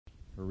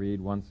to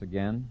read once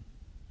again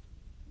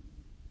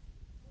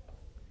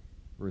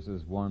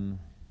verses 1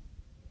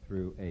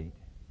 through 8.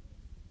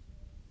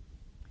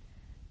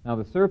 Now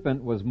the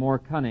serpent was more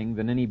cunning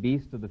than any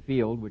beast of the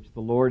field which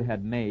the Lord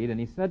had made, and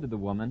he said to the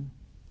woman,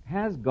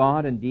 Has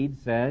God indeed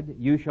said,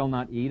 You shall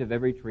not eat of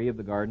every tree of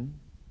the garden?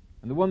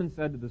 And the woman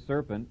said to the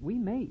serpent, We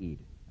may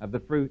eat of the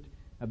fruit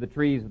of the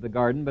trees of the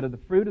garden, but of the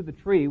fruit of the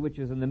tree which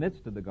is in the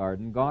midst of the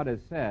garden, God has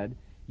said,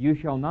 You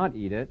shall not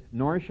eat it,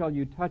 nor shall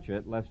you touch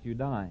it, lest you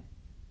die.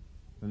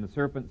 Then the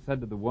serpent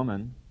said to the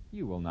woman,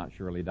 You will not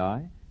surely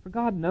die, for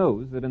God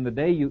knows that in the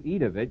day you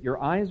eat of it,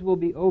 your eyes will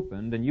be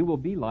opened, and you will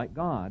be like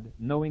God,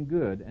 knowing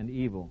good and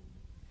evil.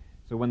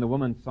 So when the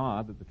woman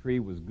saw that the tree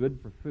was good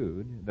for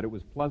food, that it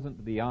was pleasant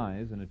to the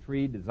eyes, and a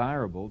tree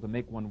desirable to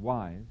make one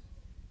wise,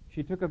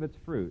 she took of its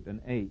fruit and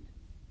ate.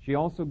 She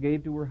also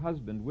gave to her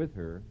husband with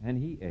her,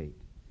 and he ate.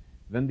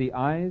 Then the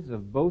eyes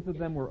of both of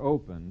them were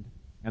opened,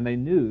 and they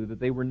knew that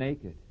they were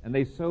naked. And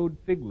they sewed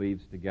fig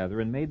leaves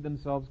together and made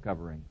themselves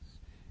coverings.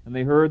 And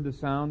they heard the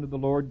sound of the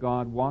Lord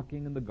God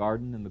walking in the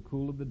garden in the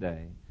cool of the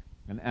day.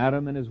 And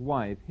Adam and his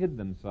wife hid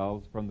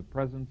themselves from the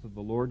presence of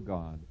the Lord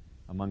God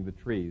among the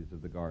trees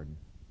of the garden.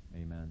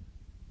 Amen.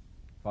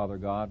 Father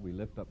God, we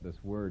lift up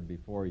this word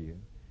before you,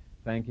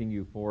 thanking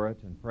you for it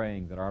and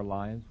praying that our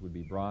lives would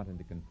be brought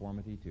into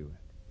conformity to it.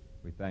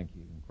 We thank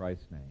you in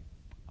Christ's name.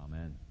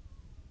 Amen.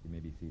 You may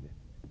be seated.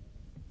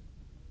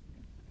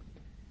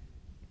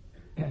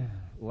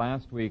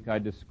 Last week I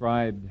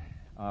described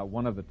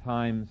one of the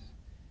times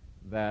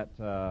that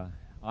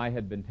I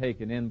had been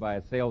taken in by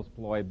a sales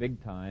ploy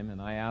big time,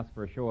 and I asked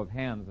for a show of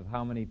hands of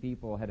how many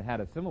people had had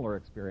a similar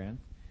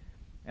experience.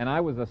 And I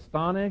was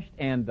astonished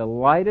and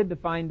delighted to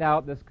find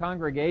out this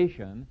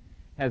congregation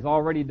has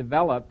already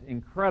developed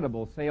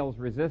incredible sales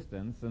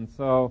resistance. And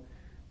so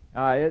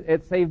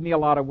it saved me a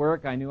lot of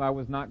work. I knew I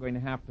was not going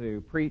to have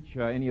to preach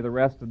any of the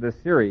rest of this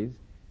series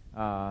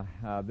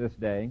this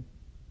day.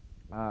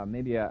 I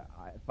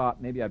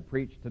thought maybe I'd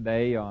preach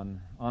today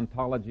on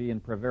ontology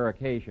and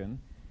prevarication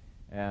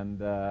and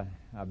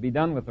be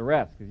done with the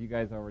rest, because you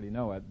guys already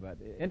know it. But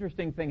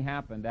interesting thing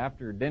happened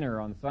after dinner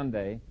on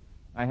Sunday.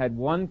 I had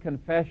one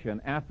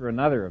confession after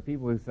another of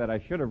people who said I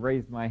should have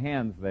raised my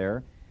hands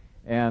there.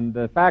 And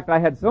in fact, I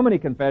had so many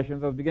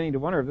confessions, I was beginning to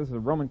wonder if this is a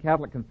Roman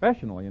Catholic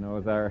confessional,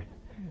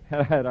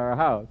 at our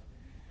house.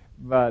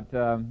 But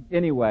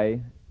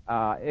anyway,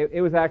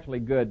 it was actually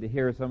good to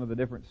hear some of the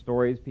different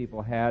stories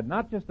people had,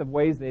 not just of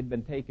ways they'd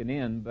been taken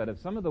in, but of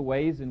some of the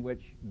ways in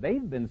which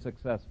they've been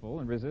successful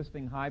in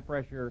resisting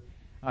high-pressure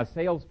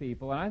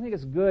salespeople. And I think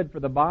it's good for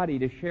the body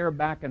to share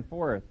back and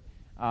forth.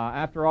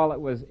 After all,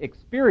 it was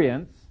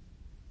experience,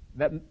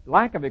 that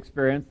lack of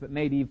experience, that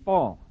made Eve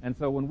fall. And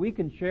so when we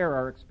can share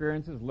our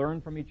experiences, learn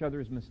from each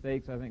other's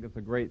mistakes, I think it's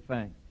a great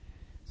thing.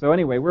 So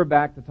anyway, we're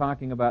back to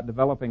talking about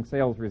developing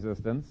sales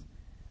resistance.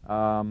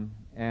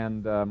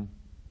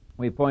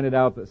 We pointed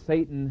out that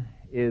Satan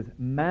is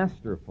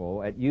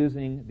masterful at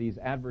using these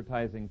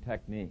advertising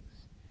techniques.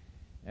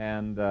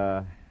 And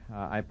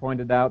I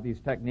pointed out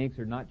these techniques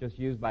are not just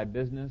used by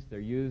business, they're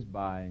used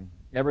by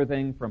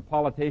everything from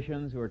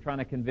politicians who are trying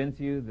to convince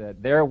you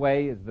that their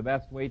way is the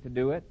best way to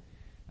do it,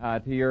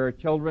 to your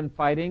children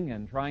fighting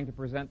and trying to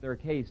present their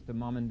case to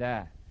mom and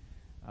dad.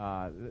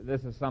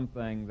 This is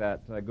something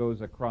that goes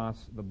across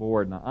the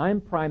board. Now,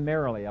 I'm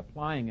primarily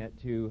applying it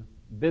to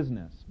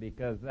business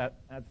because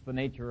that's the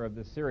nature of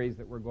this series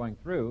that we're going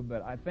through.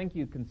 But I think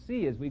you can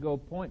see as we go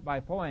point by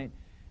point,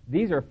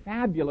 these are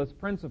fabulous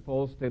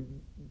principles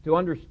to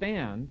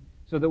understand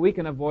so that we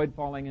can avoid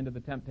falling into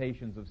the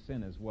temptations of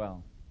sin as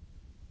well.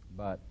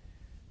 But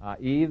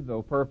Eve,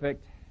 though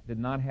perfect, did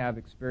not have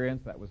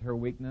experience. That was her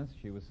weakness.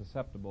 She was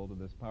susceptible to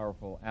this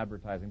powerful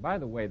advertising. By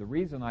the way, the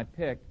reason I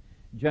picked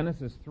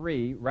Genesis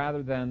 3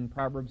 rather than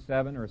Proverbs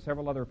 7 or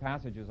several other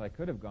passages I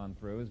could have gone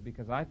through is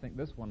because I think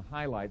this one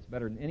highlights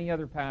better than any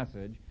other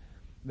passage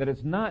that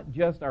it's not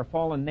just our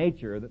fallen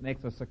nature that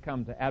makes us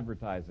succumb to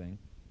advertising.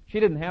 She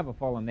didn't have a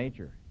fallen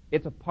nature.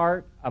 It's a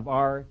part of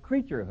our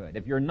creaturehood.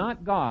 If you're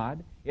not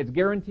God, it's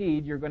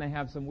guaranteed you're going to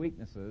have some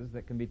weaknesses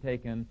that can be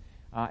taken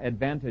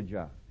advantage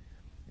of.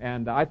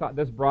 And I thought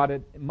this brought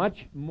it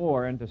much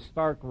more into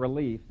stark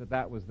relief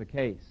that was the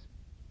case.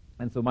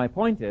 And so my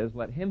point is,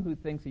 let him who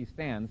thinks he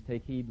stands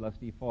take heed lest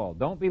he fall.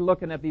 Don't be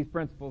looking at these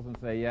principles and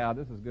say, yeah,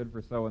 this is good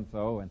for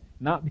so-and-so, and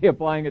not be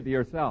applying it to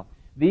yourself.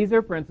 These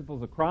are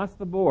principles across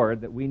the board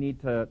that we need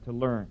to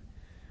learn.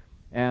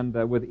 And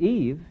with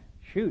Eve,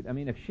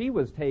 if she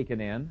was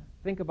taken in,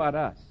 think about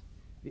us.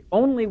 The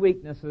only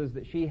weaknesses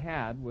that she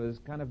had was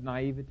kind of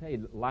naivete,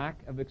 lack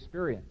of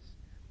experience.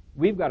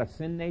 We've got a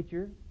sin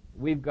nature.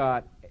 We've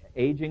got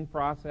aging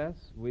process.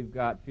 We've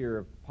got fear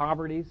of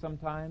poverty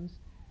sometimes.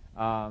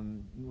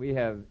 We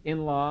have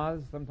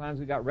in-laws. Sometimes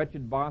we've got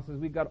wretched bosses.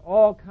 We've got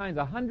all kinds,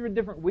 100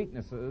 different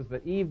weaknesses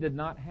that Eve did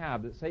not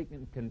have that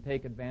Satan can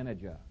take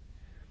advantage of.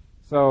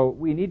 So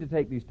we need to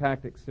take these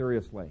tactics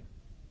seriously.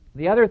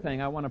 The other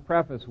thing I want to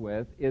preface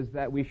with is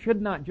that we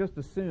should not just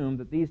assume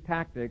that these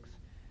tactics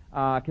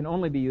can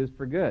only be used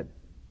for good.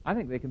 I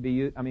think they can be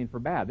used, for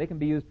bad. They can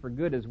be used for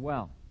good as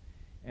well.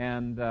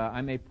 and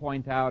I may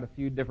point out a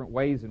few different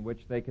ways in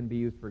which they can be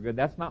used for good.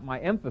 That's not my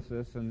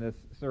emphasis in this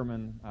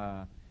sermon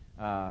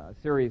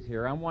series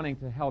here. I'm wanting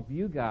to help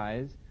you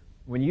guys,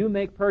 when you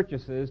make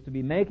purchases, to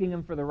be making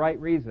them for the right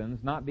reasons,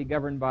 not be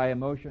governed by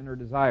emotion or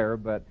desire,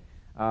 but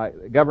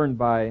governed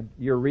by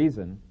your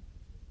reason.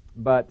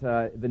 But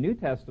the New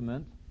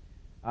Testament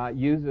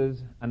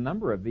uses a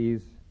number of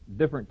these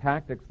different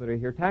tactics that are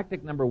here.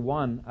 Tactic number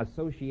one,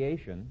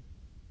 association.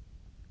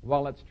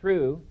 While it's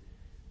true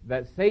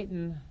that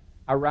Satan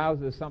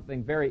arouses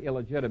something very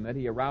illegitimate,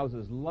 he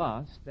arouses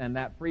lust, and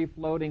that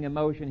free-floating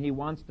emotion he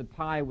wants to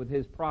tie with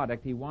his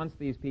product, he wants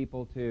these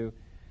people to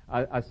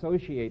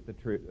associate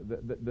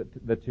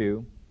the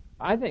two.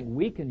 I think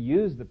we can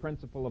use the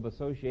principle of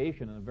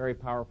association in a very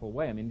powerful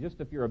way. I mean, just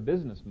if you're a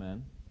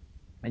businessman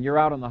and you're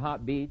out on the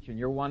hot beach and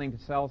you're wanting to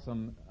sell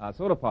some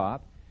soda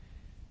pop,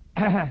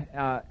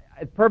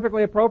 it's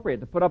perfectly appropriate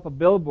to put up a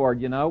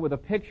billboard, with a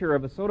picture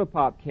of a soda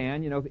pop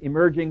can,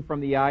 emerging from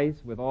the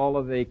ice with all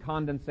of the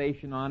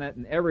condensation on it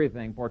and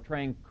everything,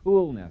 portraying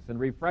coolness and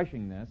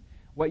refreshingness.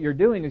 What you're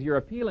doing is you're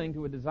appealing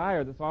to a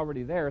desire that's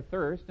already there,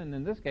 thirst, and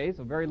in this case,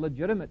 a very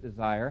legitimate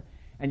desire,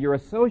 and you're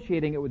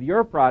associating it with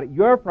your product.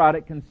 Your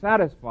product can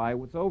satisfy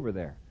what's over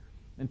there.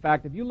 In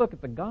fact, if you look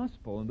at the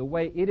gospel and the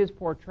way it is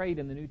portrayed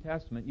in the New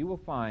Testament, you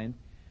will find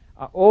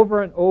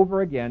over and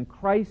over again,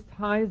 Christ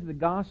ties the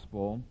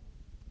gospel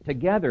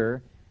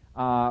together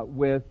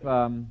with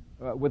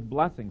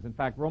blessings. In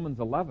fact, Romans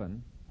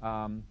 11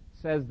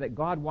 says that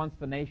God wants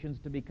the nations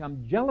to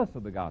become jealous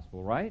of the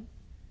gospel, right?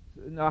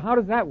 Now, how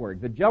does that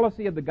work? The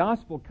jealousy of the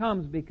gospel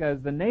comes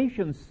because the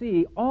nations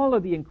see all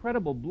of the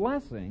incredible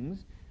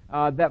blessings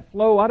that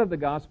flow out of the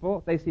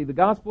gospel. They see the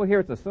gospel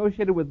here, it's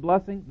associated with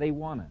blessing, they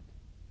want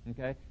it.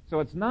 Okay? So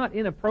it's not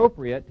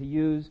inappropriate to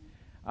use,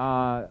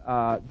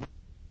 but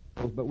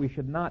we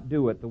should not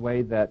do it the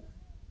way that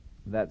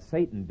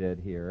Satan did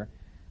here.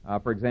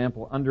 For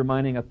example,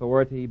 undermining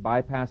authority,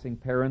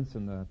 bypassing parents,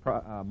 and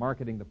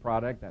marketing the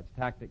product. That's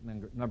tactic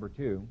number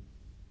two.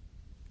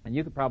 And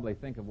you could probably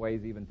think of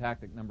ways even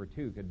tactic number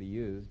two could be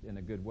used in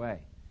a good way.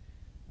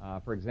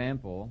 For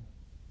example,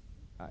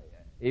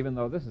 even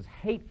though this is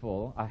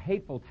a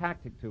hateful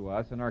tactic to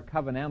us in our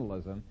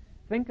covenantalism,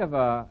 think of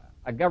a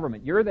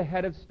government. You're the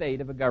head of state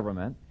of a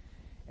government,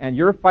 and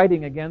you're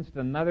fighting against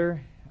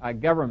another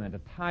government, a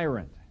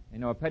tyrant,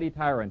 a petty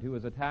tyrant who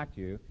has attacked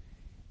you.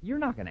 You're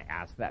not going to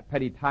ask that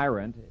petty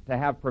tyrant to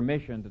have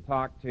permission to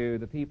talk to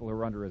the people who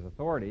are under his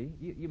authority.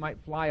 You might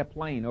fly a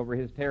plane over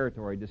his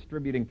territory,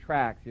 distributing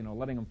tracts,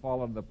 letting them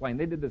fall out of the plane.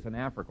 They did this in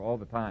Africa all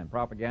the time,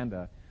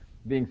 propaganda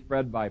being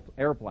spread by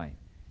airplane.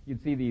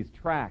 You'd see these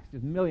tracts,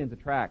 just millions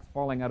of tracts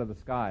falling out of the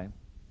sky.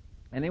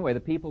 Anyway, the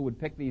people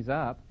would pick these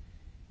up,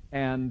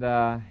 and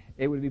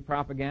it would be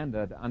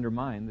propaganda to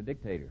undermine the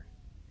dictator.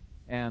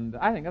 And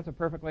I think that's a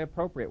perfectly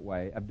appropriate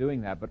way of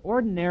doing that. But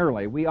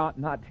ordinarily, we ought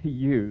not to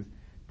use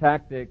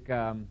tactic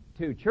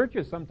two.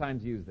 Churches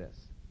sometimes use this.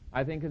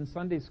 I think in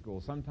Sunday school,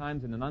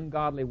 sometimes in an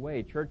ungodly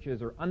way,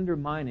 churches are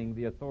undermining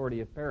the authority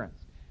of parents.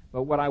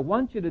 But what I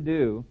want you to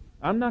do,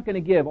 I'm not going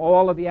to give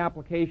all of the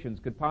applications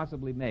could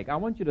possibly make. I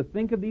want you to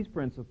think of these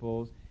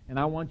principles, and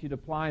I want you to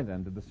apply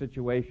them to the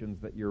situations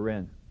that you're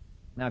in.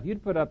 Now, if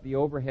you'd put up the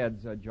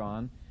overheads,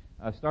 John,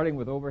 starting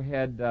with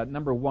overhead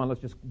number one,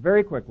 let's just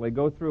very quickly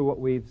go through what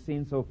we've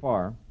seen so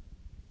far.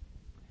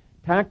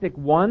 Tactic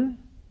one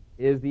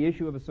is the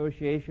issue of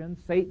association.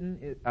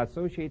 Satan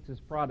associates his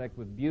product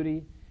with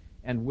beauty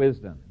and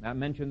wisdom. That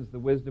mentions the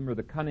wisdom or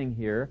the cunning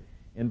here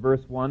in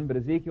verse 1, but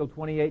Ezekiel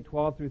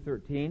 28:12 through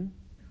 13,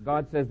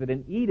 God says that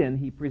in Eden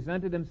he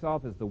presented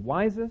himself as the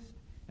wisest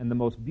and the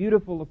most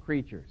beautiful of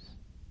creatures.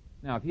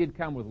 Now, if he had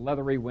come with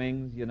leathery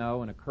wings,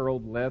 and a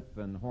curled lip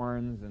and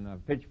horns and a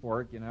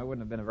pitchfork, it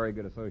wouldn't have been a very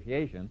good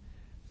association.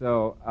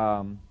 So,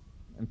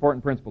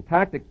 important principle.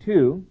 Tactic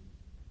 2,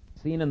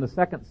 seen in the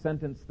second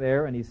sentence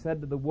there, and he said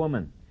to the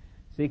woman,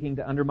 seeking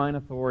to undermine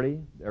authority,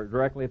 or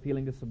directly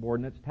appealing to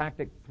subordinates.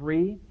 Tactic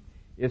 3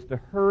 is to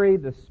hurry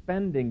the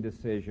spending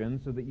decision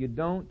so that you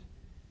don't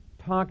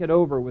talk it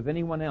over with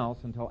anyone else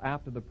until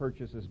after the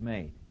purchase is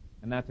made.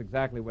 And that's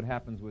exactly what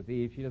happens with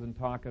Eve. She doesn't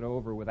talk it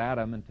over with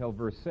Adam until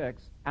verse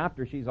 6,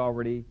 after she's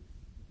already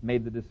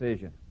made the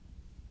decision.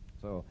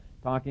 So,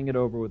 talking it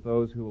over with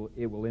those who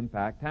it will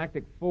impact.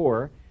 Tactic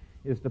 4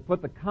 is to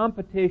put the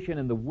competition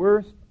in the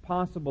worst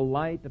possible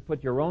light, to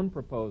put your own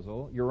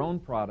proposal, your own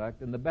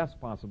product, in the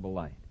best possible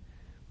light.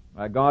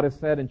 God has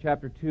said in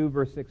chapter 2,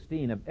 verse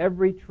 16, of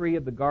every tree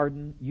of the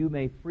garden you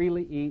may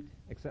freely eat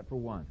except for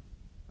one.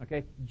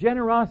 Okay?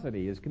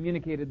 Generosity is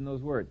communicated in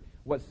those words.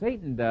 What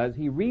Satan does,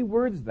 he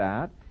rewords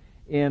that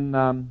in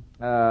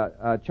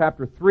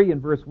chapter 3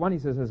 and verse 1. He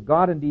says, as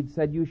God indeed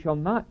said, you shall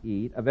not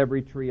eat of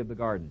every tree of the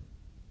garden.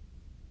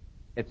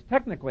 It's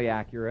technically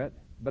accurate,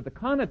 but the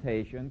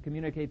connotation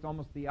communicates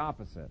almost the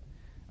opposite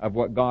of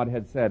what God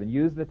had said. And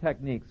use the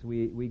techniques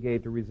we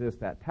gave to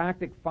resist that.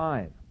 Tactic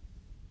 5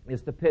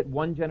 is to pit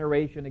one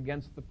generation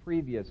against the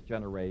previous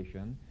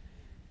generation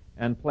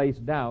and place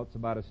doubts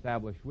about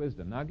established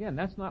wisdom. Now again,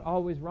 that's not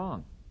always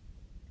wrong.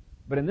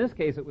 But in this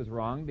case, it was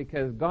wrong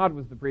because God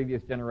was the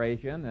previous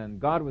generation, and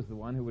God was the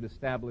one who would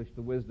establish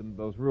the wisdom of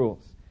those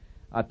rules.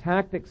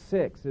 Tactic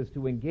 6 is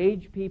to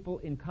engage people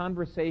in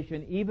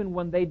conversation even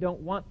when they don't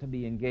want to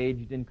be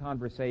engaged in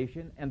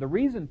conversation. And the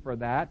reason for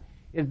that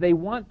is they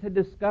want to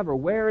discover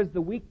where is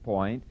the weak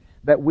point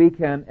that we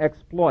can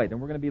exploit. And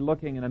we're going to be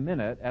looking in a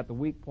minute at the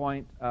weak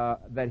point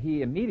that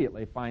he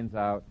immediately finds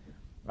out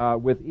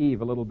with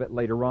Eve a little bit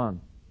later on.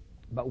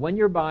 But when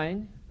you're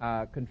buying,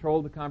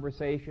 control the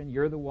conversation.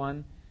 You're the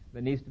one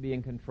that needs to be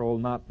in control,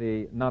 not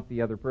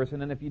the other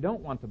person. And if you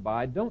don't want to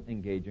buy, don't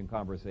engage in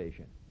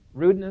conversation.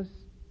 Rudeness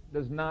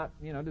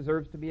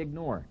deserves to be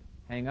ignored.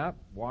 Hang up,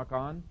 walk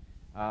on.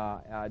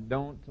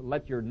 Don't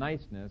let your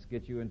niceness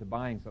get you into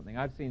buying something.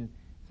 I've seen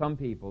some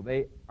people,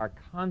 they are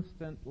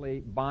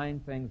constantly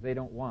buying things they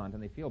don't want,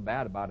 and they feel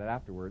bad about it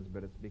afterwards,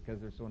 but it's because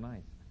they're so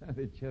nice.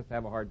 They just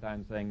have a hard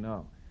time saying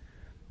no.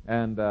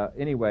 And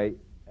anyway,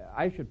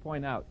 I should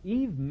point out,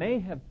 Eve may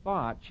have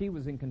thought she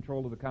was in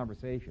control of the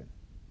conversation.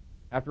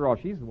 After all,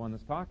 she's the one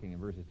that's talking in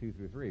verses 2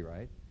 through 3,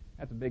 right?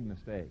 That's a big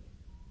mistake.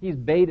 He's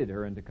baited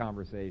her into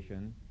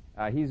conversation.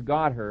 He's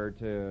got her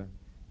to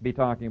be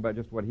talking about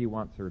just what he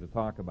wants her to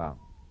talk about.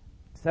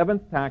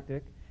 Seventh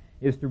tactic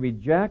is to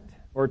reject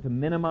or to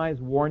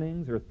minimize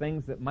warnings or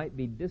things that might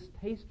be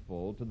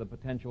distasteful to the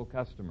potential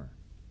customer.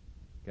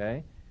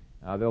 Okay?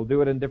 They'll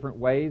do it in different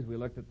ways. We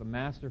looked at the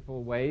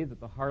masterful way that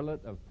the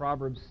harlot of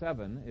Proverbs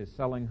 7 is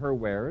selling her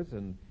wares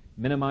and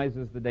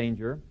minimizes the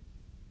danger.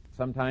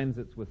 Sometimes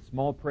it's with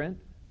small print,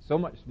 so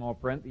much small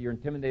print that you're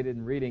intimidated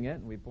in reading it.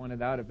 And we pointed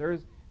out if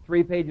there's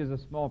 3 pages of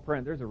small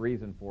print, there's a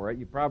reason for it.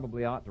 You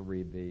probably ought to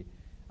read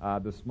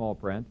the small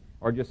print.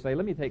 Or just say,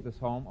 let me take this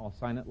home, I'll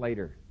sign it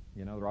later.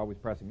 They're always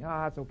pressing,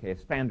 it's okay,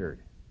 it's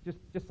standard. Just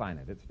sign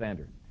it, it's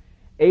standard.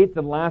 Eighth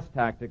and last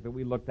tactic that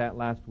we looked at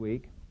last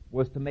week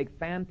was to make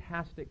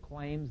fantastic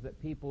claims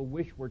that people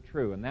wish were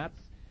true. And that's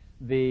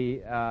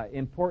the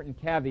important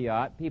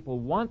caveat. People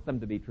want them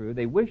to be true,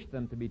 they wish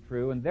them to be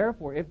true, and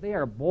therefore if they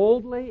are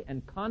boldly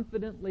and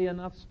confidently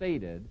enough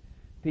stated,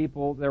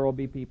 there will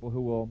be people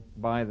who will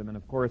buy them. And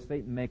of course,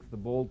 Satan makes the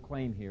bold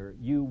claim here,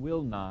 you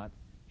will not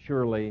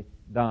surely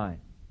die.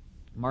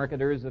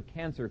 Marketers of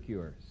cancer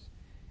cures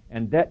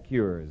and debt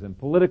cures and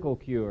political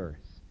cures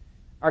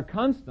are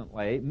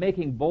constantly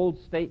making bold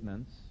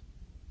statements,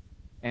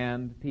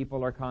 and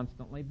people are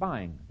constantly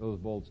buying those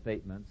bold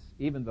statements,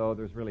 even though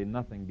there's really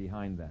nothing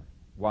behind them.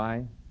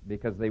 Why?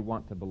 Because they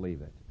want to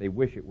believe it. They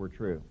wish it were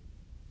true.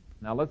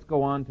 Now let's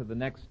go on to the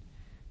next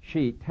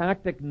sheet.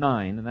 Tactic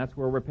 9, and that's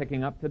where we're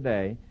picking up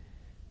today.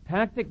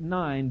 Tactic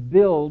 9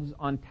 builds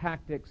on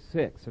Tactic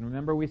 6. And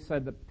remember we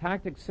said that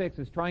Tactic 6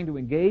 is trying to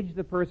engage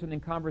the person in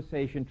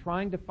conversation,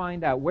 trying to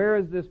find out where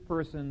is this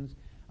person's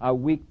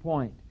weak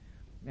point.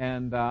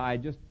 And I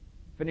just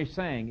finished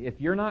saying,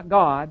 if you're not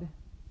God,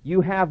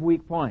 you have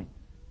weak points.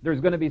 There's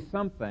going to be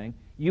something.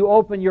 You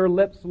open your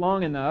lips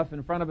long enough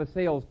in front of a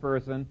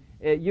salesperson,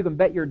 you can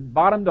bet your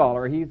bottom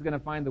dollar he's going to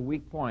find the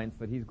weak points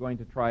that he's going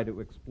to try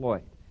to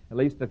exploit. At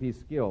least if he's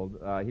skilled,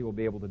 he will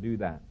be able to do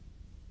that.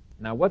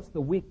 Now, what's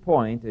the weak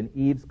point in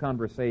Eve's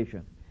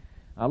conversation?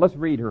 Let's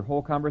read her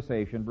whole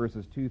conversation,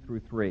 verses 2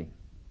 through 3.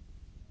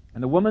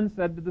 And the woman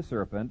said to the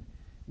serpent,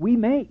 we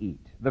may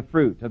eat the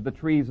fruit of the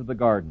trees of the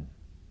garden,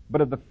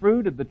 but of the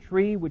fruit of the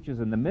tree which is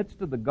in the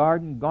midst of the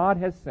garden, God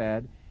has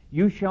said,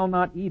 you shall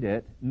not eat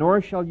it,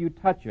 nor shall you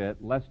touch it,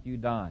 lest you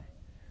die.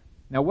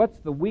 Now, what's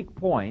the weak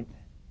point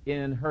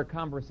in her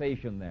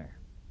conversation there?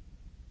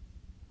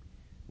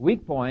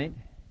 Weak point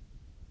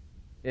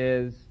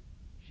is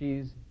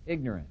she's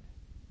ignorant.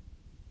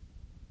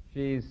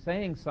 She's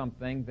saying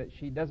something that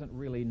she doesn't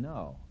really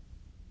know,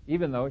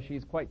 even though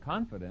she's quite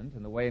confident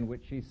in the way in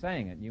which she's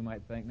saying it. You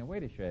might think, now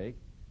wait a shake.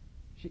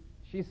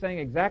 She's saying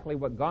exactly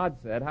what God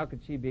said. How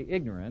could she be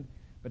ignorant?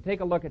 But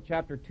take a look at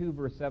chapter 2,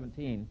 verse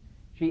 17.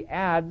 She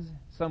adds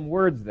some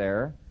words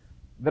there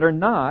that are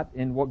not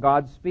in what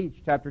God's speech.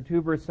 Chapter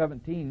 2, verse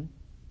 17,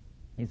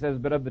 he says,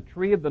 but of the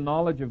tree of the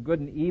knowledge of good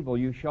and evil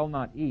you shall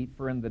not eat,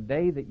 for in the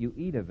day that you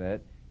eat of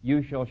it,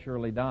 you shall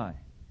surely die.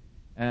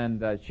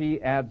 And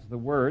she adds the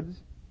words,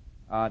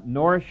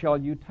 nor shall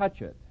you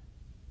touch it.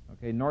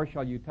 Okay, nor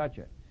shall you touch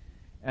it.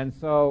 And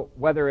so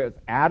whether it's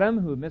Adam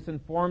who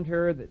misinformed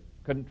her that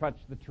couldn't touch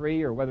the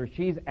tree, or whether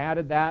she's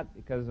added that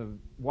because of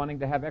wanting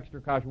to have extra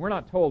caution, we're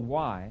not told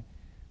why.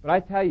 But I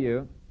tell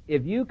you,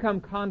 if you come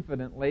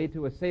confidently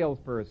to a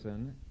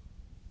salesperson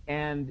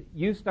and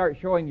you start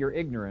showing your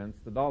ignorance,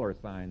 the dollar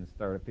signs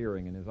start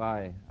appearing in his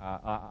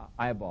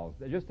eyeballs.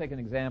 Just take an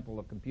example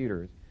of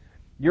computers.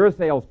 You're a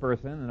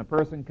salesperson, and a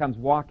person comes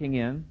walking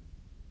in,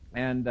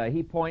 and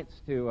he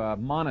points to a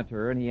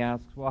monitor, and he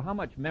asks, well, how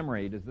much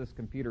memory does this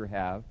computer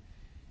have?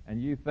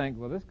 And you think,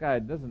 well, this guy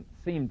doesn't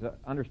seem to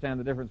understand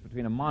the difference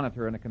between a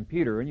monitor and a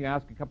computer, and you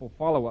ask a couple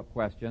follow-up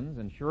questions,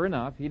 and sure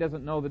enough, he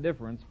doesn't know the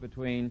difference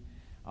between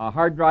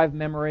hard drive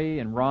memory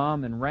and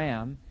ROM and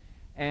RAM.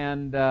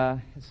 And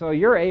so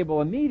you're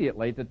able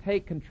immediately to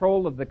take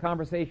control of the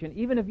conversation,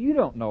 even if you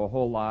don't know a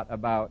whole lot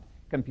about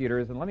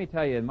computers. And let me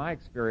tell you, in my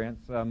experience,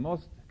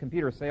 most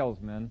computer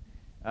salesmen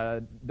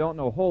don't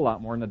know a whole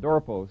lot more than a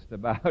doorpost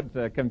about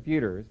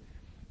computers.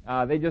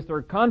 They just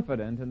are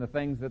confident in the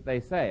things that they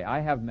say. I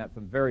have met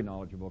some very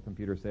knowledgeable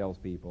computer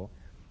salespeople,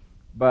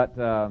 but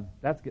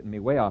that's getting me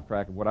way off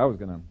track of what I was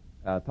going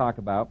to talk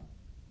about.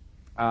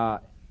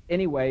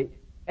 Anyway,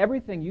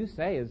 everything you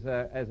say as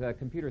a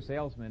computer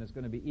salesman is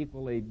going to be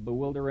equally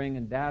bewildering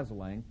and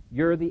dazzling.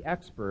 You're the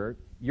expert.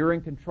 You're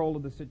in control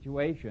of the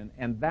situation,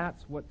 and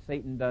that's what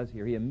Satan does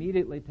here. He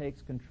immediately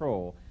takes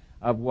control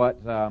of what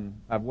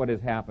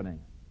is happening.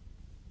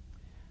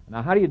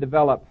 Now, how do you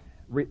develop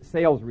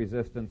sales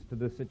resistance to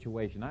this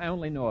situation? I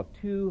only know of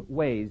two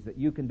ways that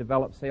you can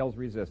develop sales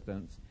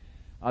resistance.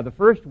 The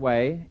first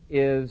way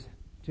is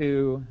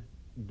to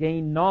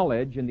gain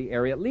knowledge in the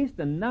area, at least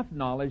enough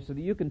knowledge so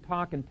that you can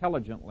talk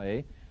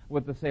intelligently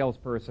with the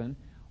salesperson.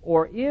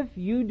 Or if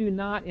you do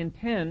not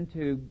intend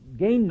to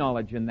gain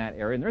knowledge in that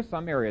area, and there's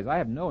some areas I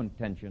have no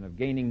intention of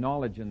gaining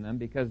knowledge in them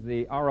because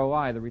the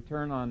ROI, the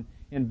return on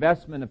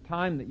investment of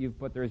time that you've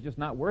put there, is just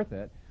not worth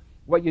it.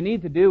 What you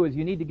need to do is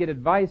you need to get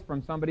advice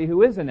from somebody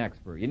who is an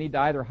expert. You need to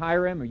either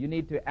hire him or you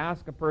need to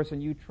ask a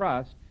person you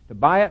trust to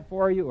buy it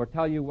for you or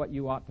tell you what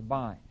you ought to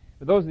buy.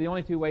 But those are the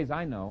only two ways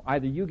I know.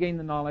 Either you gain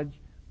the knowledge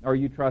or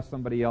you trust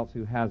somebody else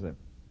who has it.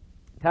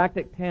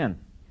 Tactic 10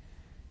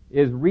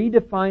 is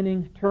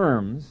redefining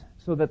terms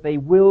so that they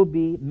will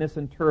be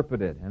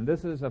misinterpreted. And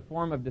this is a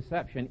form of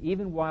deception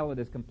even while it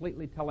is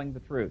completely telling the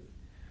truth.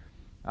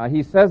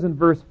 He says in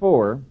verse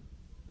 4,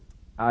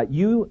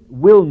 you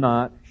will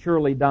not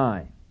surely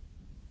die.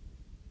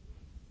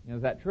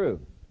 Is that true?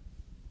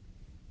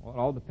 Well, it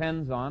all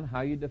depends on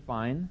how you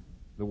define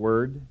the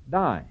word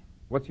die.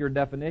 What's your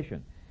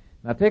definition?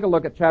 Now take a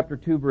look at chapter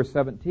 2, verse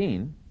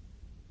 17.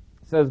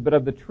 It says, but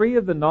of the tree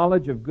of the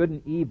knowledge of good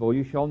and evil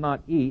you shall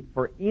not eat,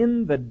 for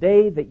in the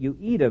day that you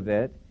eat of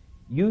it,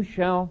 you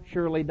shall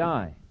surely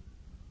die.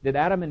 Did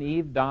Adam and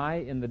Eve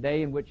die in the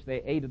day in which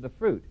they ate of the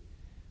fruit?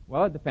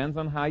 Well, it depends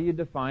on how you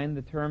define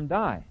the term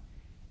die.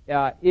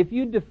 If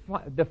you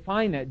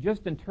define it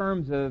just in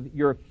terms of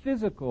your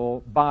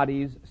physical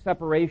body's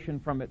separation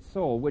from its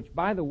soul, which,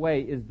 by the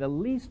way, is the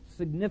least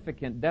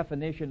significant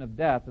definition of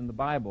death in the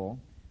Bible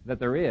that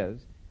there is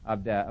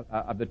of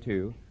the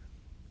two,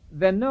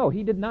 then no,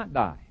 he did not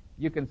die.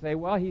 You can say,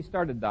 well, he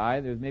started to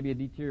die. There's maybe a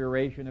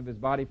deterioration of his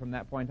body from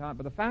that point on.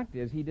 But the fact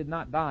is, he did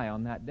not die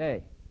on that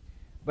day.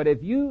 But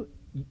if you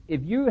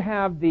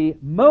have the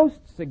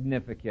most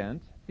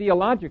significant,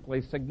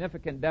 theologically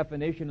significant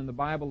definition in the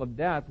Bible of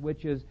death,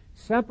 which is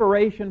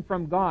separation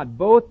from God,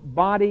 both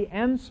body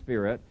and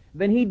spirit,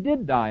 then he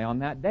did die on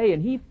that day.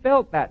 And he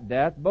felt that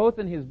death both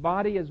in his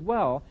body as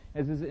well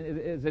as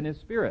in his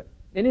spirit.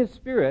 In his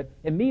spirit,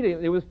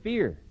 immediately it was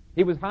fear.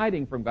 He was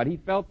hiding from God. He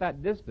felt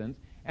that distance.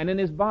 And in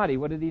his body,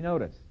 what did he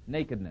notice?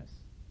 Nakedness.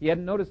 He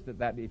hadn't noticed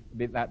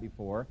that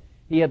before.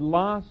 He had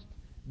lost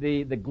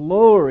the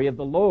glory of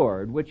the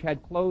Lord, which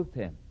had clothed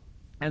him.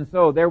 And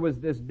so there was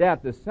this death,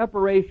 this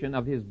separation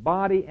of his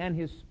body and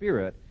his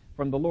spirit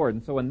from the Lord.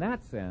 And so in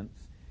that sense,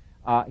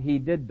 he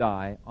did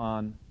die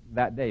on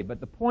that day. But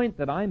the point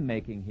that I'm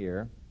making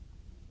here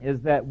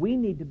is that we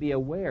need to be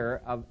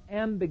aware of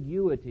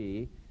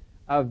ambiguity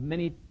of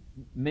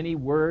many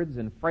words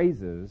and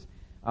phrases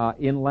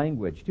in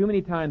language. Too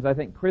many times I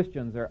think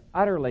Christians are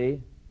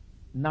utterly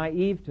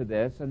naive to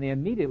this, and they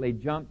immediately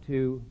jump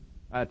to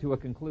a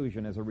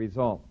conclusion as a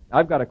result.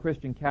 I've got a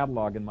Christian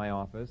catalog in my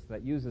office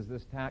that uses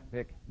this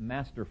tactic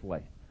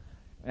masterfully.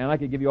 And I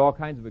could give you all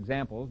kinds of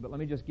examples, but let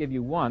me just give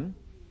you one,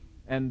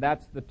 and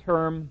that's the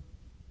term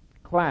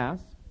class,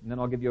 and then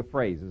I'll give you a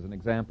phrase as an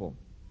example.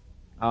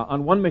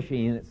 On one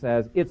machine it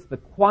says, it's the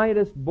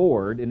quietest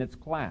board in its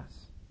class.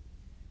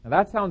 Now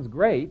that sounds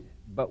great,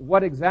 but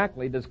what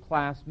exactly does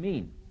class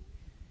mean?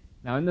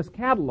 Now in this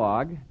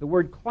catalog, the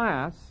word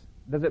class,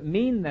 does it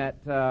mean that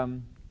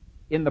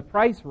in the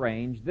price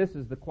range, this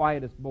is the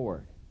quietest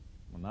board?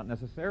 Well, not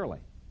necessarily.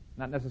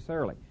 Not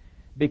necessarily.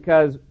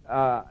 Because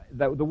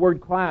the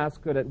word class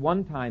could at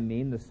one time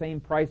mean the same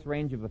price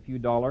range of a few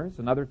dollars.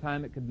 Another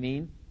time it could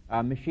mean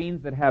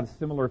machines that have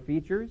similar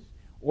features.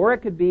 Or it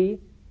could be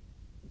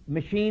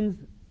machines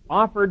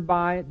offered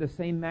by the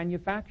same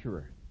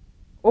manufacturer.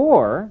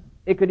 Or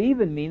it could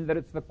even mean that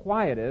it's the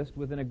quietest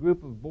within a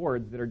group of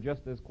boards that are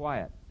just as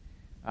quiet.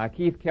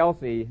 Keith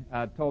Kelsey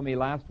told me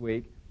last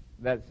week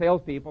that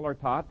salespeople are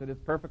taught that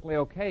it's perfectly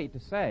okay to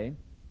say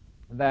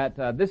that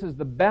this is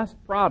the best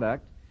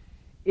product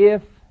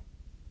if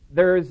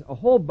there's a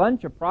whole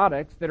bunch of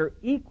products that are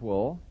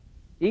equal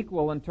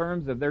in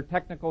terms of their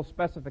technical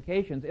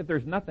specifications, if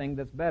there's nothing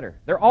that's better.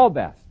 They're all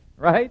best,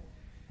 right?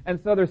 And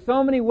so there's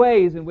so many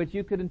ways in which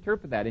you could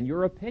interpret that. In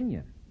your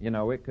opinion,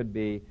 it could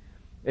be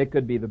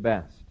the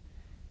best.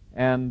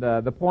 And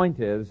the point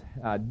is,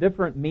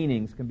 different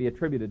meanings can be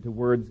attributed to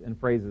words and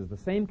phrases. The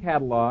same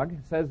catalog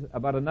says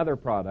about another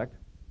product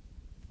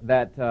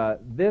that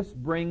this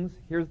brings,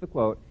 here's the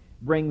quote,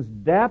 brings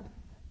depth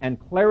and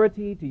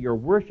clarity to your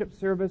worship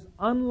service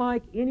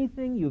unlike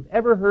anything you've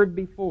ever heard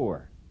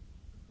before.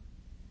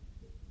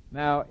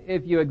 Now,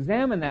 if you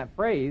examine that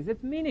phrase,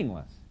 it's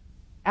meaningless.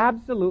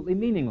 Absolutely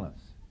meaningless.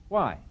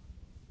 Why?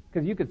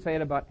 Because you could say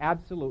it about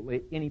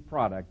absolutely any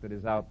product that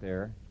is out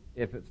there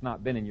if it's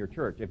not been in your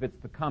church. If it's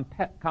the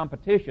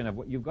competition of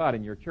what you've got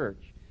in your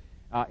church,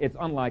 it's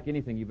unlike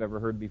anything you've ever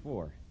heard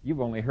before.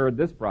 You've only heard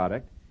this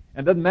product,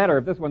 and it doesn't matter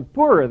if this one's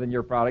poorer than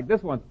your product.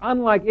 This one's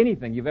unlike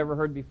anything you've ever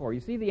heard before. You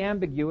see the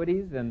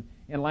ambiguities in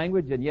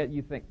language, and yet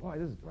you think, boy,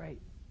 this is great.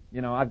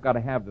 I've got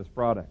to have this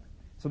product.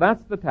 So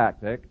that's the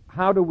tactic.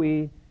 How do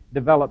we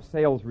develop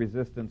sales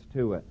resistance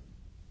to it?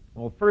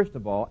 Well, first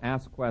of all,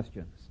 ask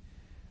questions.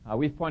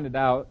 We've pointed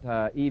out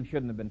Eve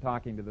shouldn't have been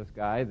talking to this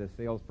guy, this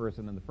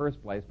salesperson, in the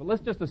first place, but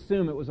let's just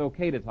assume it was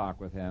okay to talk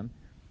with him.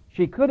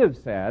 She could have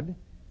said,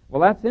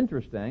 well, that's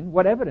interesting.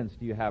 What evidence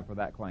do you have for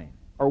that claim?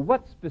 Or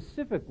what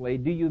specifically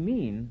do you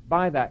mean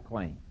by that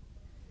claim?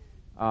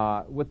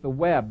 With the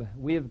web,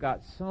 we have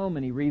got so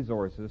many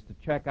resources to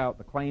check out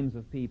the claims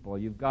of people.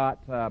 You've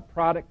got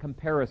product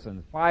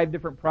comparisons, 5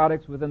 different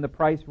products within the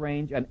price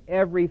range, and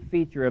every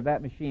feature of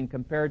that machine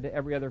compared to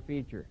every other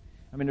feature.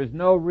 I mean, there's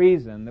no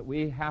reason that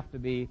we have to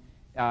be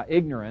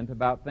ignorant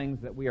about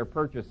things that we are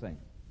purchasing.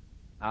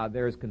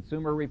 There's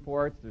consumer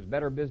reports, there's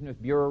Better Business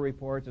Bureau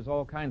reports, there's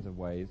all kinds of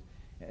ways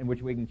in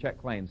which we can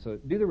check claims. So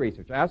do the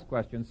research, ask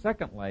questions.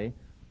 Secondly,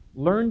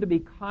 learn to be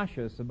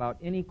cautious about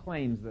any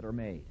claims that are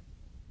made.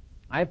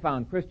 I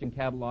found Christian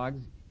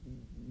catalogs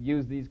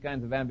use these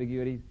kinds of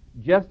ambiguities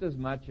just as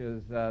much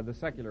as the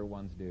secular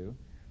ones do.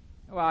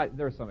 Well,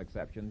 there are some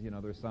exceptions.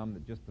 There's some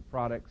that just the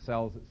product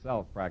sells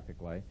itself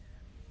practically.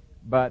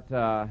 But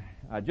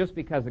just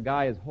because a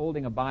guy is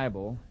holding a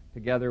Bible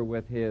together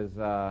with his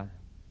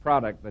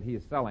product that he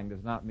is selling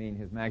does not mean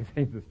his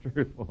magazine is as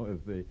truthful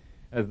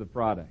as the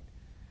product.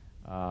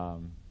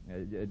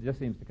 It just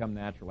seems to come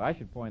naturally. I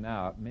should point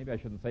out, maybe I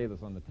shouldn't say this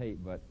on the tape,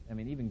 but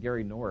even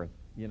Gary North,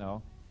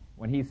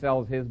 when he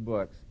sells his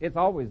books, it's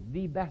always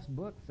the best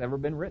book that's ever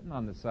been written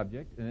on the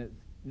subject, and it's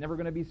never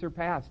going to be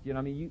surpassed.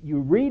 You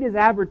read his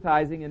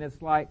advertising, and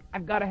it's like,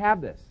 I've got to have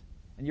this.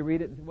 And you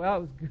read it and say, well, it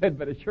was good,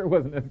 but it sure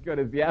wasn't as good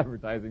as the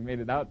advertising made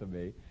it out to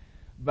be.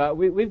 But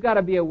we've got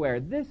to be aware.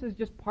 This is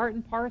just part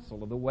and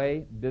parcel of the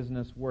way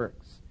business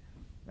works,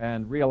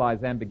 and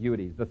realize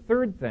ambiguities. The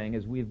third thing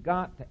is we've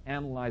got to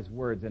analyze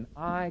words, and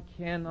I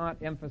cannot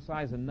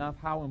emphasize enough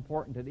how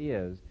important it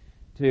is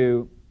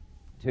to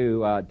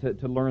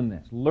learn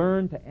this.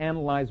 Learn to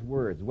analyze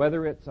words.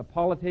 Whether it's a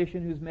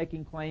politician who's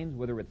making claims,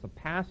 whether it's a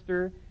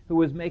pastor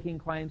who is making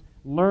claims,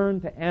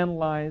 learn to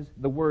analyze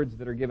the words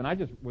that are given. I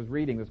just was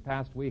reading this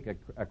past week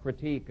a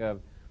critique of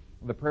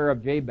the Prayer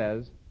of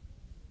Jabez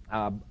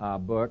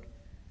book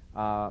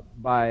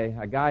by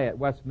a guy at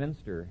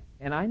Westminster,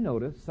 and I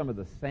noticed some of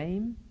the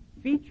same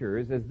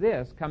features as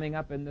this coming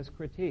up in this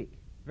critique.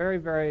 Very,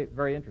 very,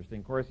 very interesting.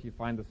 Of course, you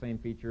find the same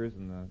features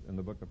in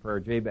the book The Prayer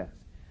of Jabez.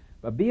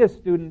 But be a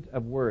student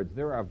of words.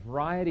 There are a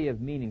variety of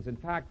meanings. In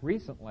fact,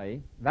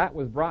 recently, that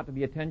was brought to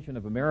the attention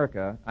of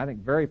America, I think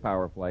very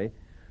powerfully,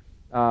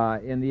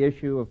 in the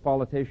issue of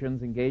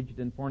politicians engaged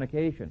in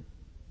fornication.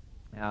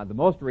 The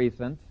most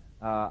recent,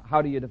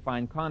 how do you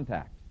define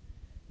contact?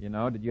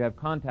 Did you have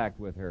contact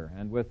with her?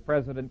 And with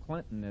President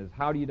Clinton is,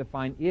 how do you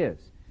define is?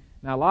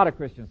 Now, a lot of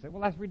Christians say,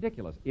 well, that's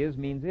ridiculous. Is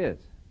means is.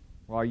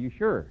 Well, are you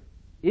sure?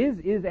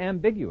 Is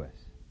ambiguous.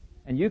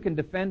 And you can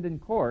defend in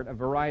court a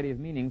variety of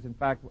meanings. In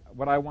fact,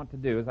 what I want to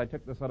do is, I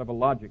took this out of a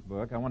logic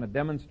book. I want to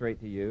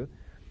demonstrate to you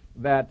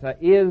that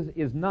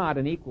is not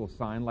an equal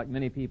sign like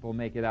many people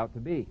make it out to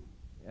be.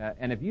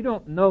 And if you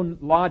don't know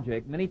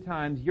logic, many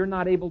times you're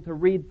not able to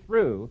read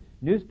through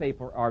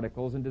newspaper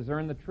articles and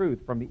discern the truth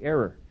from the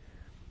error.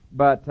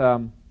 But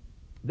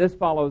this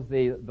follows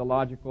the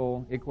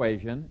logical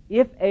equation.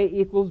 If A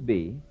equals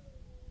B,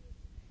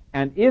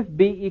 and if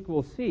B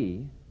equals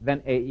C,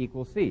 then A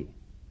equals C.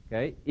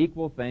 Okay?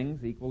 Equal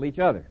things equal each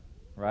other,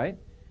 right?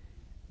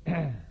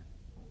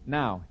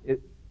 Now,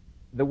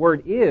 the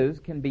word is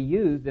can be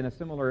used in a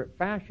similar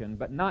fashion,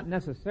 but not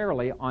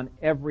necessarily on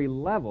every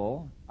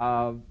level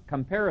of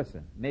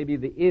comparison. Maybe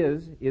the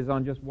is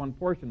on just one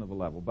portion of the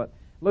level. But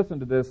listen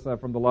to this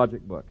from the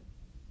logic book.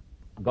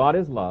 God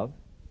is love.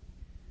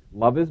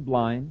 Love is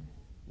blind.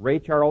 Ray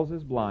Charles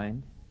is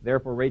blind.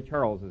 Therefore, Ray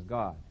Charles is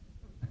God.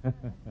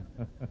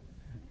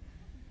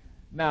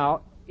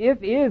 Now,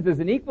 if is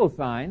an equal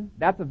sign,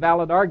 that's a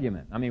valid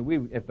argument.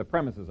 If the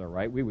premises are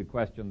right, we would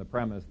question the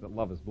premise that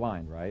love is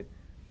blind, right?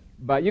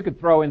 But you could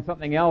throw in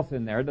something else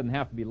in there. It doesn't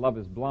have to be love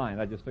is blind.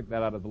 I just took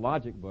that out of the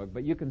logic book.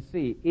 But you can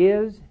see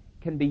is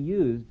can be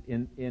used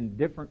in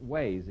different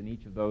ways in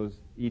each of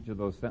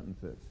those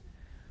sentences.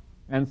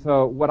 And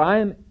so what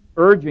I'm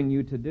urging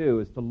you to do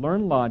is to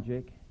learn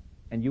logic,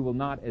 and you will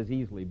not as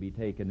easily be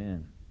taken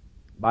in.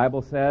 The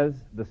Bible says,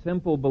 the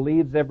simple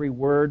believes every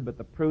word, but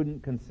the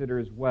prudent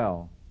considers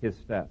well his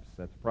steps.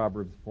 That's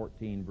Proverbs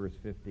 14, verse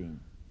 15.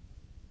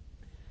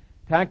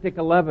 Tactic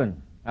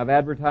 11 of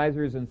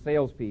advertisers and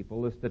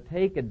salespeople is to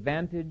take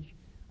advantage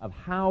of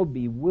how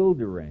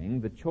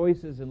bewildering the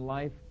choices in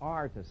life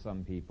are to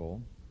some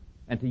people,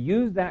 and to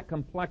use that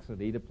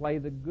complexity to play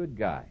the good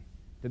guy,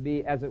 to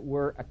be, as it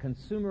were, a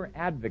consumer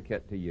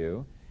advocate to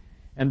you,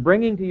 and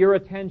bringing to your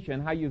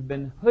attention how you've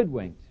been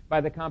hoodwinked by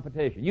the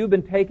competition. You've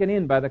been taken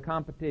in by the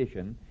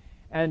competition,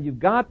 And you've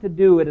got to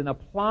do it in a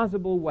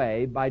plausible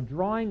way by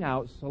drawing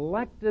out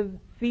selective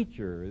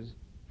features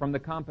from the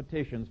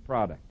competition's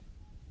product.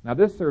 Now,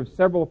 this serves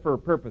several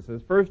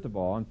purposes. First of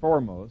all and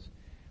foremost,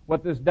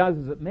 what this does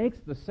is it makes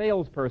the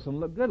salesperson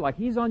look good, like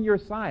he's on your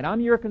side. I'm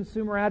your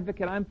consumer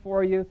advocate. I'm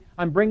for you.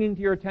 I'm bringing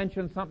to your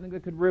attention something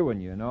that could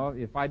ruin you,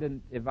 if I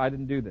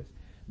didn't do this.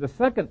 The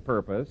second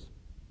purpose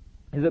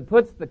is it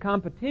puts the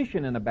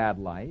competition in a bad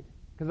light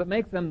because it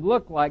makes them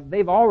look like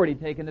they've already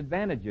taken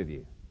advantage of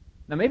you.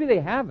 Now, maybe they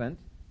haven't,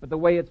 but the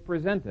way it's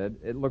presented,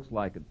 it looks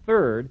like it.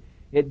 Third,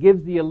 it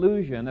gives the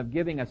illusion of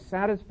giving a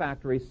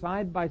satisfactory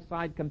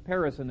side-by-side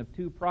comparison of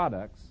two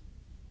products,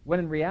 when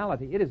in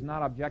reality it is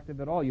not objective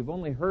at all. You've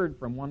only heard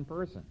from one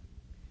person.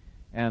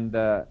 And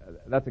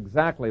that's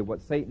exactly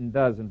what Satan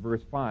does in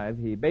verse 5.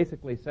 He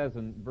basically says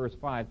in verse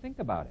 5, think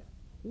about it.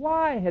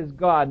 Why has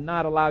God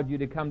not allowed you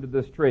to come to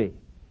this tree?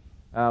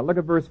 Look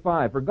at verse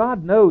 5. For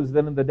God knows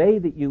that in the day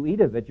that you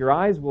eat of it, your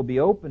eyes will be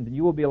opened, and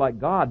you will be like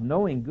God,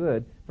 knowing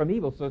good from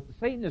evil. So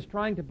Satan is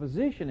trying to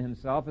position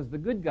himself as the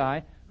good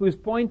guy who's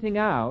pointing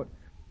out,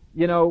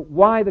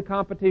 why the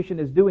competition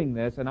is doing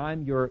this, and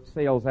I'm your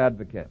sales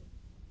advocate.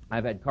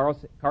 I've had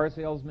car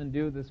salesmen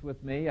do this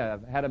with me.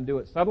 I've had them do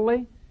it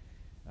subtly,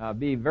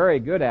 be very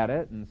good at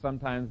it, and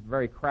sometimes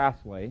very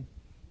crassly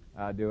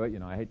do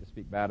it. I hate to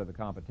speak bad of the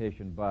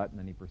competition, and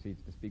then he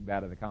proceeds to speak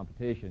bad of the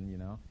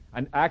competition,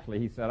 And actually,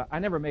 he said, I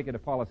never make it a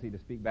policy to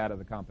speak bad of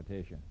the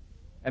competition.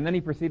 And then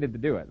he proceeded to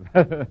do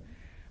it.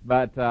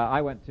 But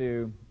I went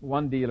to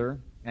one dealer,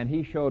 and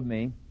he showed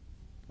me,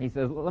 he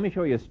says, let me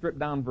show you a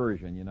stripped-down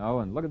version,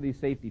 and look at these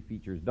safety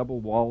features, double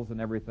walls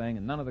and everything,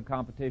 and none of the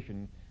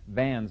competition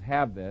vans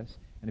have this.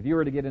 And if you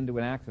were to get into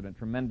an accident,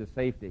 tremendous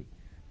safety.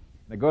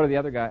 They go to the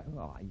other guy,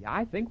 well,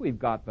 I think we've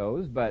got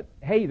those, but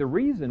hey, the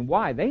reason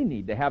why they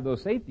need to have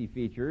those safety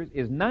features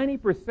is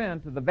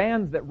 90% of the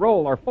vans that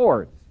roll are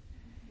Fords.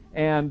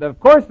 And of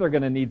course they're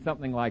going to need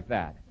something like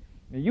that.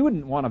 Now, you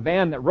wouldn't want a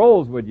van that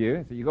rolls, would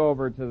you? So you go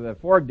over to the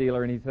Ford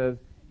dealer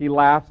and he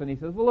laughs and he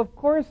says, well, of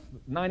course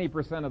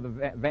 90% of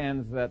the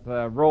vans that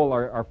roll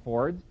are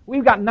Fords.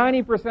 We've got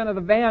 90% of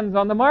the vans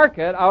on the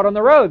market out on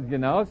the roads,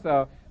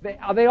 so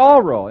they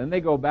all roll, and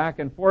they go back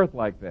and forth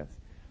like this.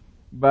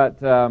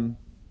 But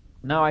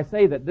now I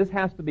say that this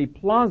has to be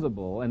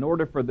plausible in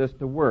order for this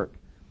to work.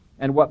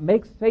 And what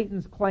makes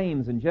Satan's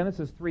claims in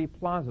Genesis 3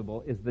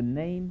 plausible is the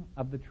name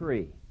of the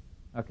tree.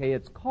 Okay,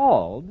 it's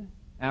called,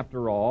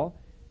 after all,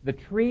 the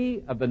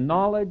tree of the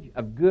knowledge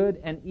of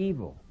good and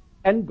evil.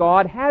 And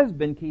God has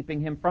been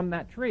keeping him from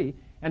that tree.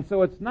 And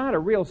so it's not a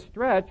real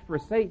stretch for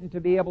Satan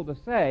to be able to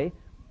say,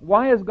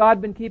 why has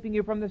God been keeping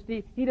you from this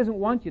tree? He doesn't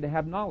want you to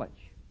have knowledge.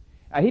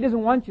 He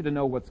doesn't want you to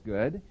know what's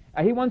good.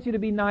 He wants you to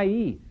be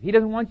naive. He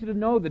doesn't want you to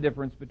know the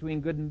difference between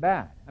good and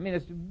bad. I mean,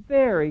 it's a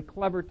very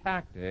clever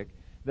tactic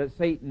that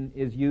Satan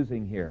is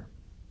using here.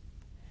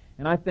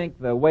 And I think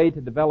the way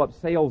to develop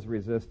sales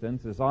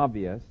resistance is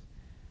obvious.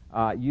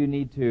 You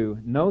need to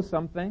know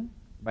something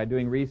by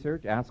doing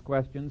research, ask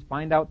questions,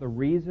 find out the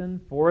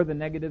reason for the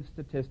negative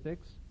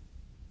statistics.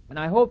 And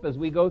I hope as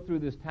we go through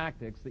these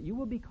tactics that you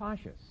will be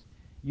cautious.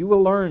 You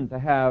will learn to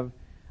have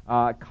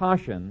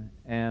caution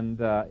and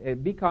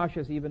be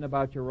cautious even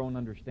about your own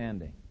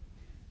understanding.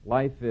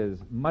 Life is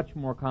much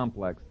more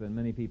complex than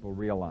many people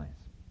realize.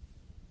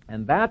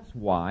 And that's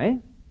why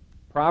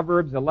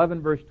Proverbs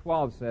 11 verse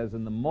 12 says,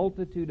 in the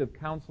multitude of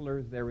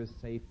counselors there is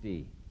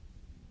safety.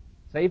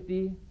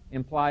 Safety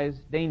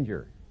implies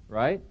danger,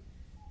 right?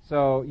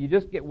 So you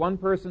just get one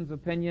person's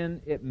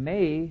opinion, it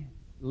may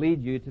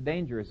lead you to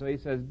danger. So he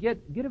says, get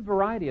a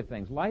variety of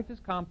things. Life is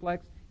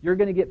complex. You're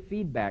going to get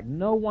feedback.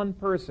 No one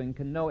person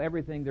can know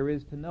everything there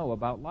is to know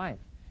about life.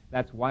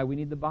 That's why we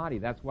need the body.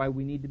 That's why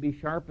we need to be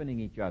sharpening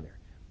each other.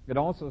 It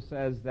also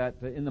says that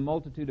in the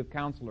multitude of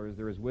counselors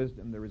there is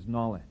wisdom, there is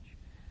knowledge.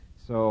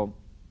 So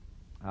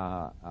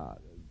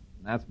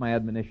that's my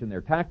admonition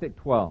there. Tactic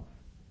 12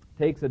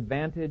 takes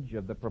advantage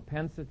of the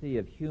propensity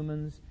of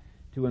humans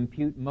to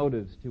impute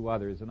motives to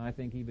others, and I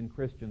think even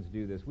Christians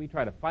do this. We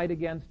try to fight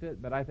against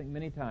it, but I think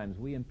many times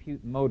we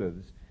impute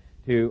motives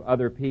to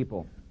other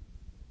people.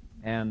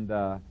 And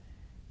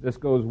this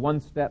goes one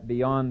step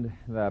beyond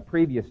the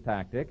previous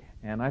tactic,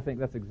 and I think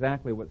that's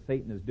exactly what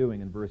Satan is doing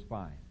in verse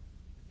 5.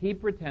 He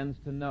pretends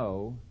to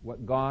know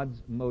what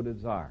God's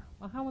motives are.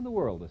 Well, how in the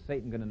world is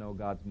Satan going to know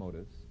God's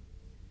motives?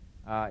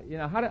 How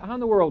in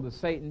the world is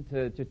Satan,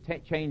 to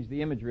change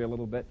the imagery a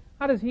little bit,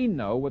 how does he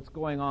know what's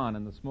going on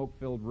in the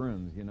smoke-filled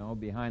rooms,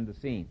 behind the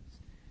scenes?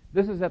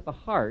 This is at the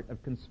heart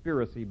of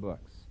conspiracy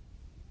books.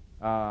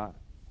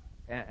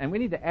 And we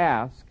need to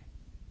ask,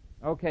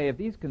 okay, if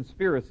these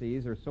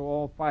conspiracies are so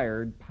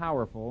all-fired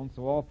powerful and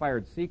so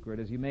all-fired secret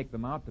as you make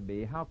them out to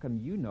be, how come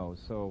you know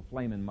so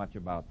flamin' much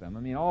about them? I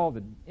mean, all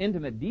the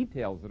intimate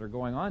details that are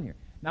going on here.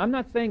 Now, I'm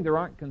not saying there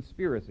aren't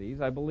conspiracies.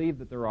 I believe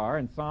that there are,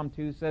 and Psalm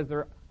 2 says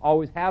there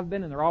always have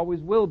been and there always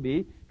will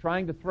be,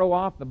 trying to throw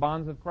off the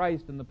bonds of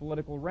Christ in the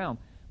political realm.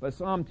 But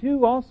Psalm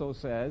 2 also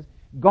says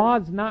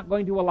God's not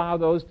going to allow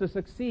those to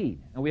succeed,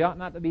 and we ought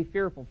not to be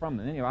fearful from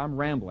them. Anyway, I'm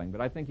rambling, but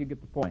I think you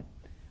get the point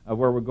of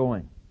where we're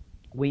going.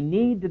 we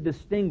need to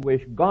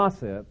distinguish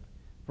gossip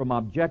from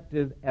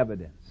objective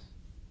evidence.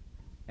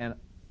 And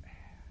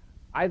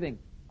I think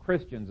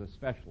Christians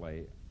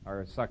especially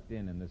are sucked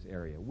in this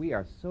area. We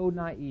are so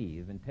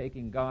naive in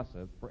taking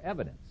gossip for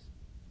evidence.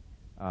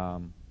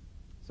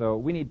 So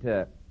we need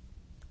to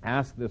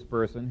ask this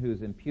person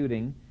who's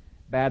imputing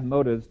bad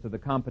motives to the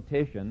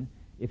competition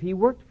if he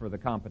worked for the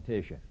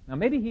competition. Now,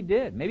 maybe he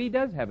did. Maybe he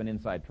does have an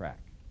inside track.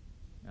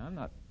 Now, I'm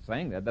not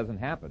saying that doesn't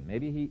happen.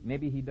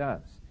 Maybe he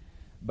does.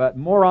 But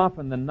more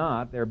often than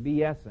not, they're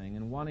BSing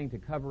and wanting to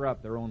cover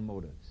up their own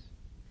motives.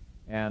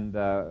 And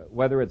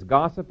whether it's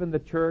gossip in the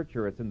church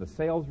or it's in the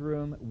sales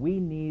room, we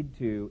need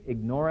to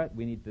ignore it.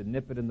 We need to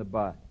nip it in the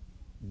bud.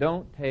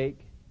 Don't take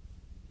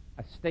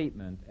a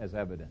statement as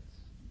evidence.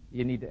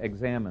 You need to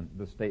examine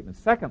the statement.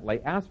 Secondly,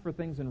 ask for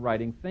things in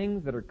writing,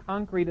 things that are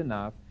concrete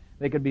enough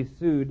they could be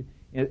sued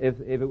if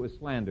it was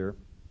slander.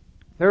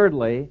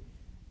 Thirdly,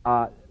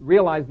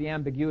 realize the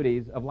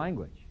ambiguities of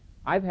language.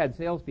 I've had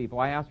salespeople,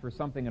 I ask for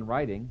something in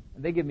writing,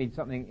 and they give me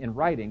something in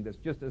writing that's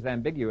just as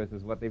ambiguous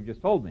as what they've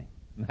just told me.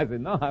 And I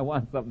said, no, I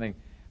want something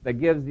that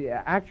gives the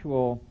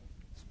actual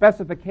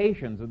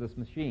specifications of this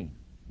machine,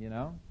 you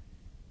know?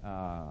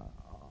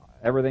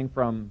 Everything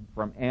from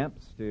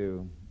amps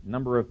to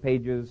number of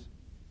pages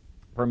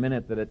per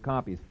minute that it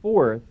copies.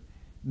 Fourth,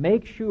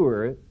 make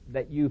sure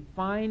that you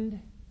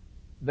find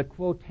the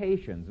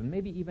quotations, and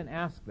maybe even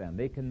ask them.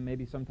 They can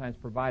maybe sometimes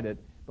provide it.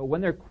 But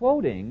when they're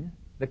quoting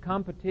the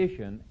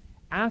competition,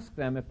 ask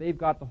them if they've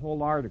got the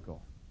whole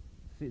article.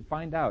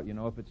 Find out,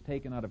 if it's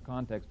taken out of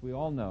context. We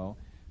all know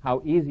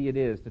how easy it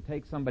is to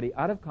take somebody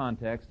out of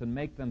context and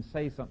make them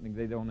say something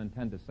they don't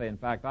intend to say. In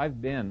fact,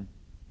 I've been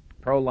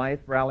pro-life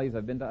rallies,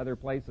 I've been to other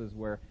places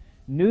where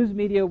news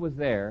media was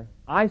there,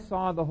 I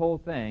saw the whole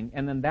thing,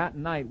 and then that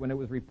night when it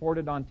was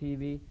reported on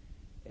TV,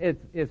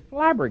 it's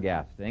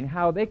flabbergasting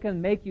how they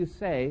can make you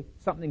say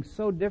something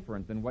so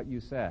different than what you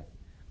said.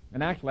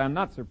 And actually, I'm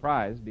not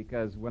surprised,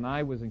 because when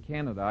I was in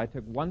Canada, I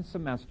took one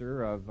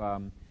semester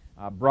of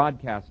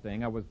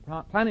broadcasting. I was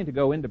planning to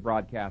go into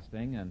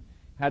broadcasting and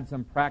had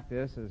some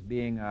practice as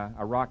being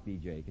a rock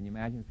DJ. Can you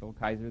imagine Phil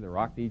Kaiser, the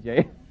rock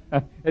DJ?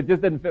 It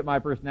just didn't fit my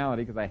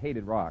personality because I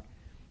hated rock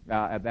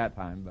at that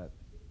time, but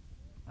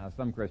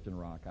some Christian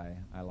rock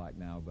I like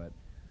now. But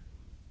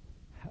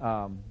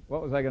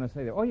what was I going to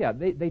say there? Oh, yeah,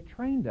 they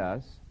trained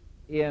us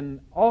in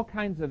all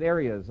kinds of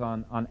areas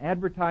on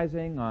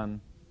advertising,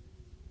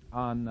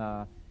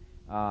 on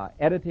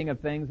editing of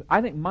things. I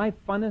think my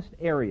funnest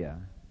area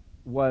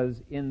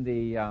was in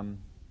the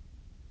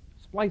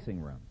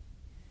splicing room.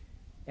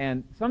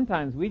 And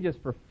sometimes we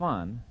just for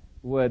fun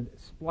would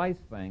splice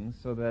things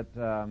so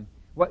that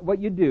what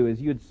you'd do is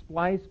you'd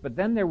splice, but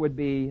then there would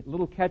be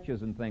little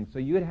catches and things. So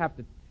you'd have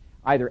to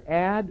either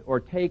add or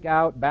take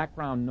out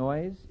background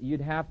noise.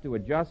 You'd have to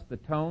adjust the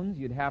tones.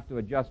 You'd have to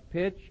adjust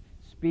pitch,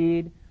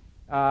 speed.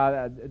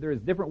 There's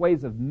different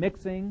ways of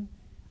mixing,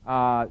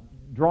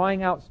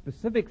 drawing out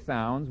specific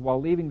sounds while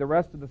leaving the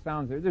rest of the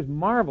sounds there. There's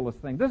marvelous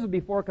things. This is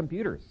before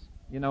computers,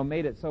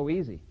 made it so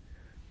easy.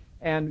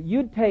 And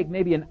you'd take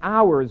maybe an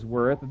hour's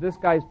worth of this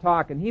guy's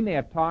talk, and he may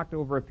have talked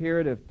over a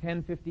period of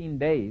 10, 15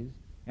 days,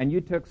 and you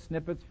took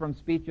snippets from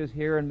speeches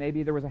here, and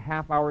maybe there was a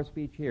half-hour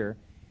speech here,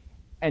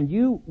 and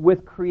you,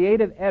 with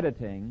creative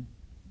editing,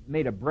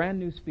 made a brand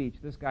new speech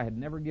this guy had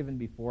never given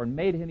before, and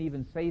made him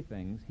even say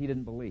things he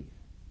didn't believe.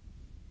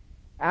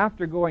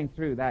 After going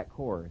through that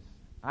course,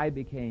 I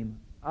became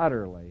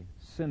utterly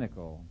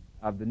cynical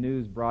of the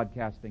news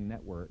broadcasting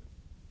network.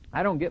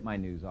 I don't get my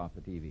news off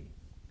the TV.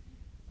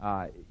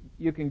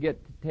 You can get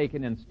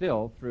taken in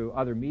still through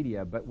other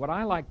media, but what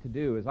I like to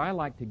do is I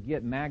like to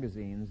get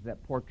magazines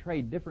that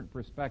portray different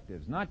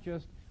perspectives, not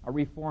just a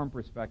reform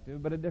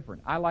perspective, but a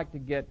different. I like to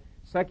get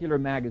secular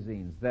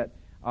magazines that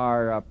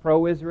are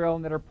pro-Israel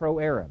and that are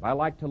pro-Arab. I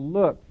like to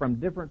look from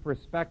different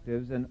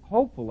perspectives, and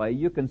hopefully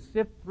you can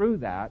sift through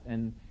that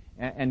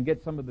and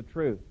get some of the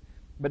truth.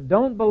 But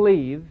don't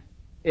believe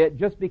it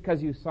just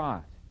because you saw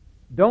it.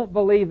 Don't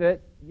believe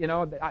it.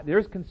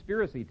 There's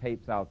conspiracy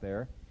tapes out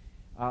there.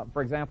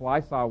 For example, I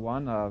saw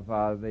one of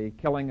the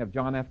killing of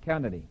John F.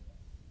 Kennedy.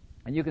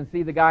 And you can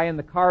see the guy in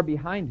the car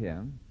behind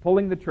him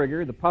pulling the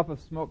trigger, the puff of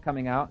smoke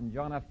coming out, and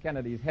John F.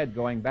 Kennedy's head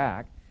going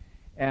back.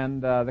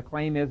 And the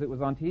claim is it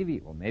was on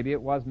TV. Well, maybe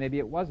it was, maybe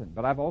it wasn't.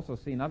 But I've also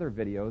seen other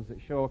videos that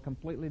show a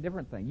completely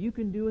different thing. You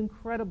can do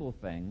incredible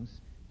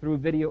things through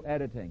video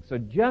editing. So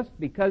just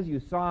because you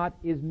saw it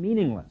is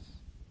meaningless.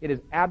 It is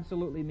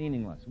absolutely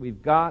meaningless.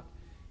 We've got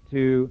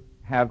to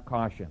have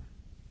caution.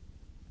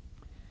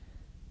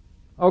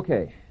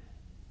 Okay,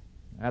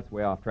 that's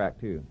way off track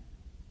too.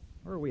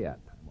 Where are we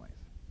at time-wise?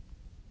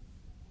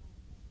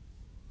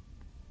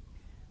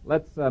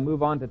 Let's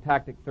move on to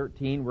Tactic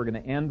 13. We're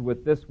going to end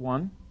with this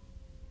one.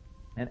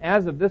 And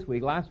as of this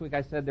week, last week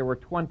I said there were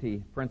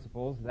 20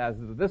 principles. As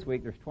of this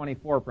week, there's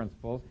 24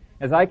 principles.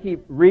 As I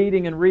keep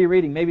reading and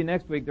rereading, maybe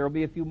next week there will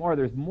be a few more.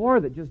 There's more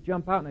that just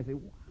jump out and I say,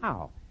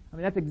 wow.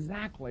 That's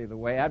exactly the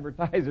way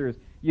advertisers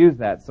use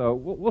that. So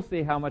we'll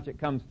see how much it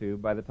comes to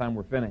by the time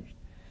we're finished.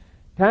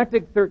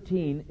 Tactic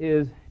 13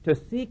 is to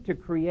seek to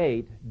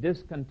create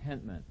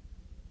discontentment.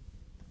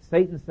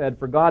 Satan said,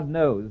 "For God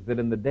knows that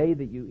in the day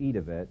that you eat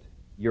of it,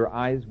 your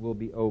eyes will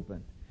be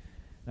opened."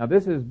 Now,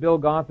 this is Bill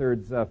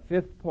Gothard's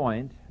fifth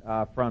point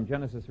from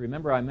Genesis.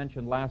 Remember, I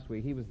mentioned last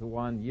week, he was the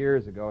one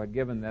years ago had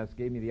given this,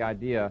 gave me the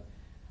idea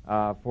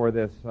for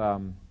this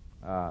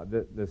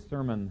this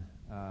sermon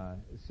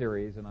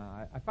series, and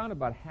I found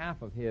about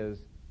half of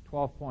his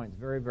 12 points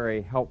very,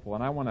 very helpful,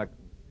 and I want to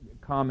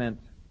comment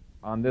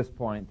on this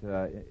point,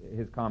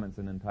 his comments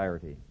in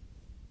entirety.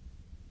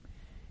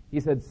 He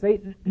said,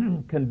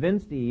 Satan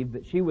convinced Eve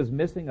that she was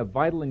missing a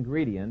vital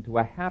ingredient to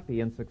a happy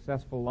and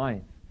successful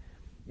life.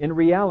 In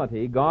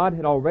reality, God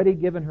had already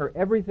given her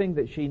everything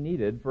that she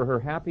needed for her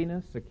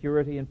happiness,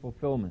 security, and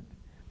fulfillment.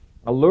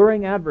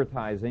 Alluring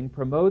advertising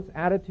promotes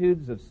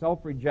attitudes of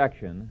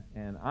self-rejection,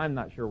 and I'm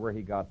not sure where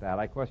he got that.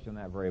 I question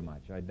that very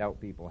much. I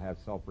doubt people have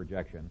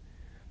self-rejection.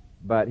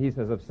 But he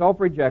says of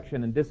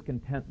self-rejection and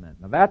discontentment.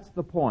 Now that's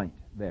the point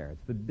there.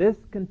 It's the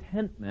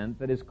discontentment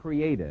that is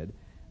created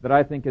that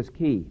I think is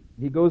key.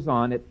 He goes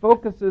on, it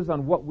focuses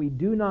on what we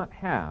do not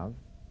have,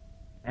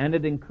 and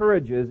it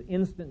encourages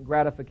instant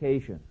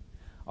gratification.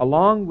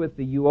 Along with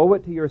the you owe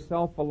it to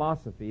yourself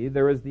philosophy,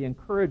 there is the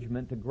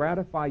encouragement to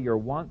gratify your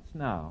wants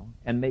now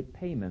and make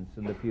payments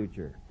in the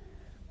future.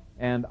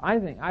 And I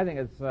think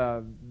it's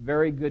a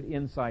very good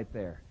insight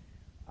there.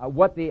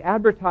 What the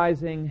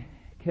advertising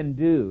can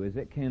do is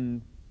it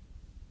can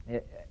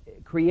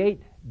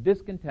create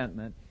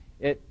discontentment.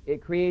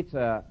 It creates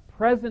a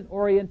present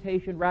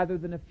orientation rather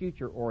than a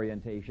future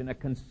orientation, a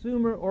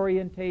consumer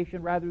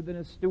orientation rather than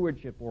a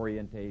stewardship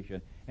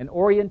orientation, an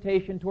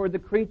orientation toward the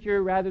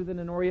creature rather than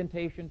an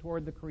orientation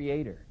toward the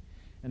Creator.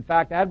 In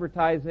fact,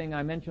 advertising,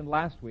 I mentioned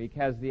last week,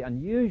 has the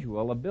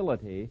unusual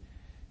ability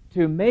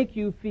to make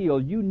you feel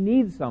you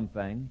need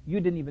something you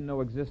didn't even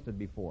know existed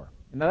before.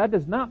 Now, that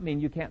does not mean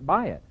you can't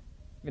buy it.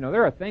 You know,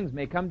 there are things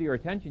may come to your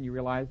attention, you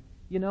realize,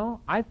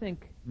 I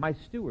think my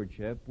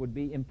stewardship would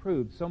be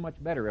improved so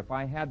much better if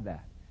I had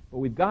that. But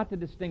we've got to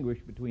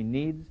distinguish between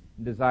needs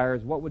and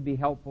desires, what would be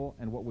helpful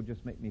and what would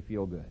just make me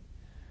feel good.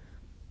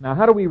 Now,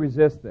 how do we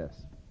resist this?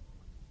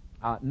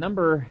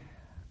 Number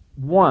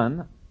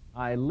one,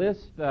 I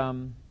list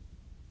some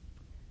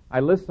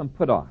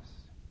put-offs.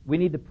 We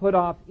need to put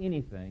off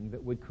anything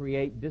that would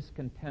create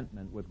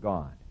discontentment with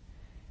God.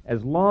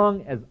 As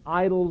long as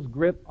idols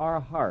grip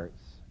our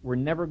hearts, we're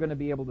never going to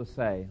be able to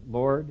say,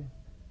 Lord,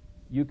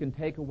 you can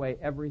take away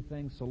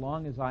everything so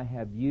long as I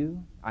have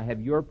you, I have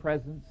your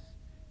presence.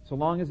 So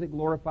long as it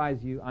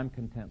glorifies you, I'm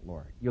content,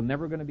 Lord. You're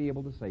never going to be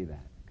able to say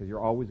that because you're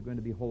always going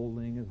to be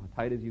holding as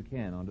tight as you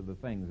can onto the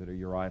things that are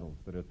your idols,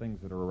 that are things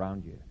that are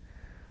around you.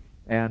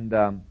 And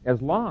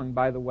as long,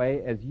 by the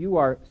way, as you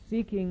are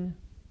seeking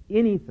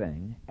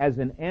anything as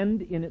an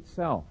end in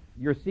itself,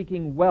 you're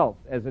seeking wealth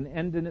as an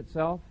end in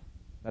itself,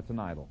 that's an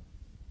idol.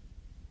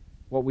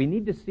 What we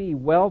need to see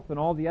wealth and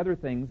all the other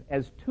things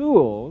as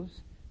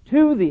tools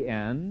to the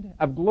end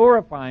of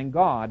glorifying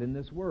God in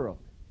this world.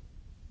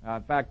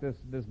 In fact,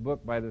 this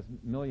book by this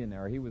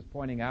millionaire, he was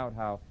pointing out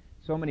how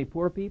so many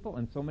poor people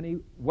and so many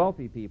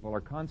wealthy people are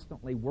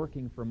constantly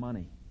working for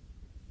money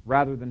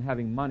rather than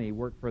having money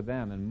work for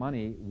them and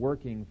money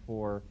working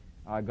for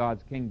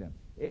God's kingdom.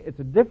 It's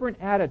a different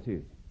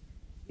attitude.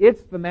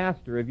 It's the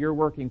master if you're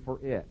working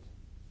for it.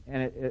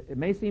 And it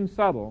may seem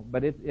subtle,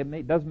 but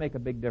it does make a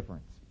big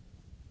difference.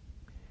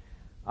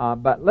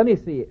 But let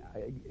me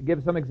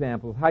give some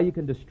examples how you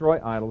can destroy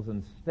idols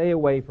and stay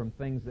away from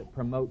things that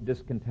promote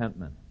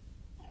discontentment.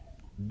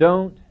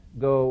 Don't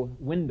go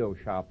window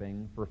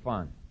shopping for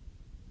fun.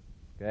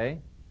 Okay?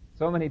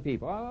 So many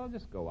people, I'll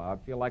just go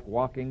out, feel like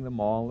walking the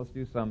mall, let's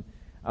do some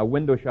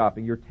window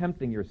shopping. You're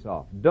tempting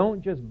yourself.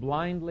 Don't just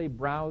blindly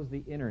browse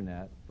the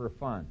Internet for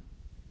fun.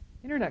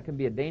 Internet can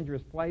be a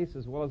dangerous place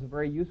as well as a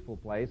very useful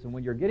place, and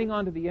when you're getting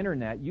onto the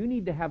Internet, you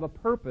need to have a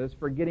purpose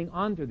for getting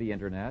onto the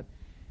Internet.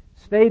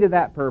 Stay to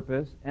that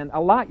purpose and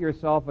allot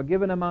yourself a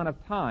given amount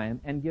of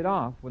time and get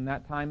off when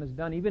that time is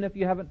done, even if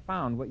you haven't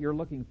found what you're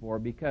looking for,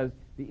 because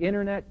the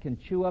Internet can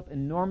chew up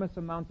enormous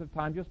amounts of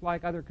time just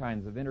like other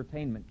kinds of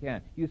entertainment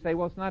can. You say,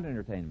 well, it's not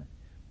entertainment.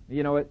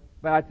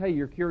 But I tell you,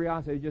 your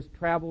curiosity just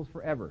travels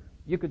forever.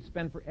 You could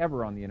spend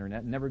forever on the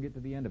Internet and never get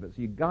to the end of it.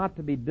 So you've got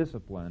to be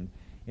disciplined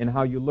in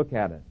how you look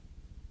at it.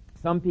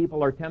 Some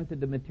people are tempted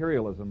to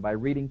materialism by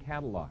reading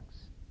catalogs.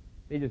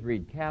 They just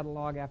read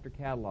catalog after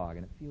catalog,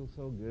 and it feels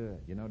so good,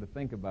 to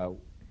think about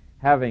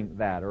having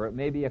that. Or it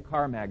may be a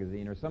car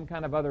magazine or some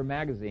kind of other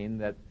magazine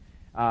that's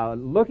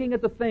looking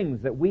at the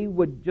things that we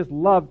would just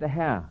love to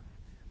have.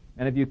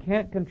 And if you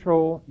can't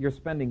control your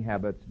spending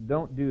habits,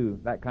 don't do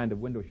that kind of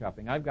window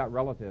shopping. I've got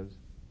relatives,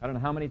 I don't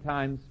know how many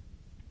times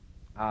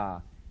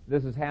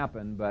this has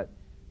happened, but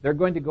they're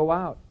going to go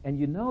out, and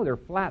they're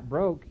flat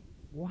broke.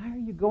 Why are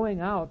you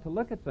going out to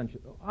look at such?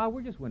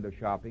 We're just window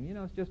shopping.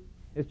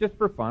 It's just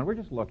for fun. We're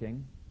just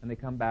looking. And they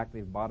come back,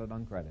 they've bought it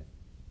on credit.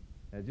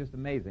 It's just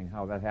amazing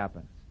how that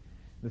happens.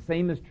 The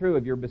same is true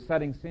of your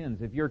besetting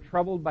sins. If you're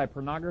troubled by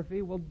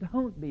pornography, well,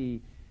 don't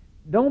be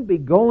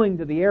going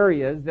to the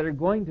areas that are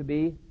going to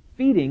be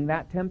feeding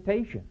that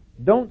temptation.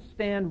 Don't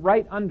stand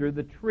right under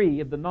the tree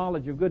of the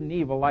knowledge of good and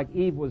evil like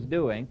Eve was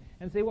doing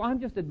and say, well, I'm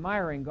just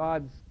admiring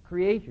God's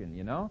creation,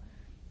 you know.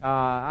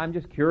 I'm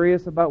just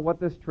curious about what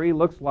this tree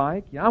looks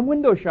like. You know, I'm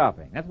window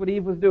shopping. That's what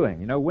Eve was doing,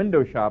 you know,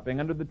 window shopping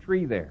under the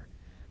tree there.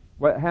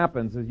 What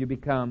happens is you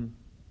become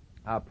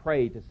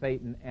prey to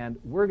Satan, and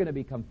we're going to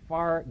become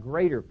far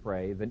greater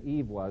prey than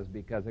Eve was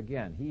because,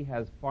 again, he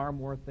has far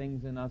more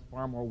things in us,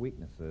 far more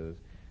weaknesses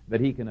that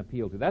he can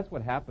appeal to. That's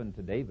what happened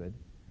to David.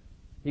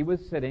 He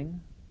was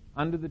sitting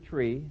under the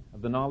tree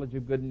of the knowledge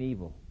of good and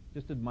evil,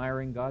 just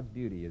admiring God's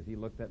beauty as he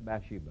looked at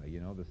Bathsheba,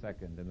 you know, the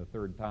second and the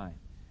third time.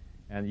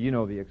 And you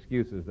know the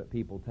excuses that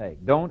people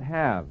take. Don't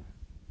have,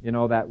 you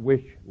know, that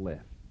wish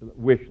list.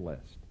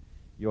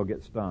 You'll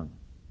get stung.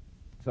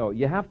 So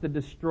you have to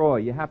destroy,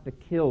 you have to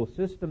kill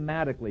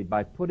systematically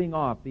by putting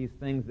off these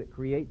things that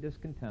create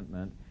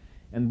discontentment.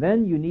 And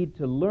then you need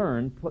to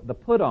learn the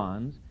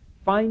put-ons,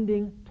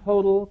 finding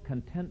total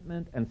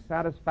contentment and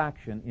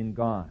satisfaction in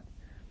God.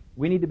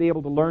 We need to be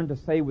able to learn to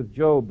say with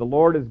Job, the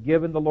Lord has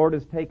given, the Lord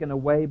has taken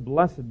away,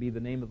 blessed be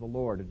the name of the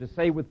Lord. And to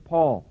say with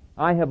Paul,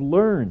 I have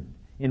learned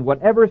in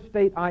whatever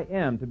state I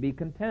am to be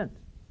content.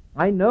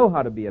 I know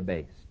how to be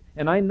abased,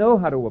 and I know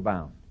how to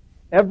abound.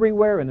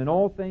 Everywhere and in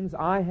all things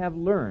I have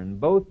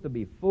learned both to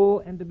be full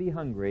and to be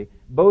hungry,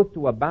 both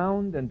to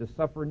abound and to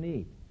suffer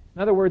need.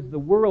 In other words, the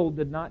world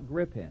did not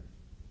grip him.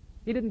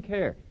 He didn't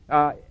care.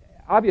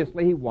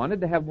 Obviously, he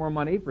wanted to have more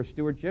money for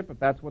stewardship, if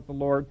that's what the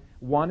Lord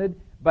wanted,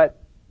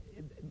 but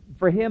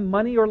for him,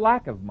 money or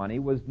lack of money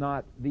was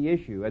not the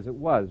issue as it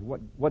was.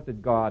 What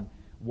did God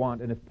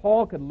want? And if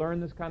Paul could learn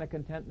this kind of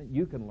contentment,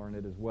 you can learn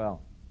it as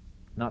well,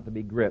 not to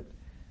be gripped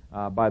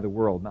by the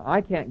world. Now,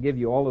 I can't give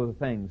you all of the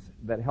things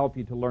that help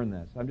you to learn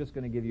this. I'm just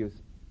going to give you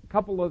a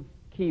couple of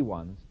key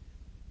ones.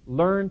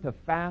 Learn to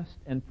fast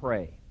and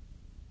pray.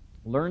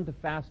 Learn to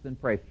fast and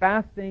pray.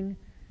 Fasting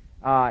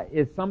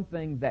is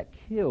something that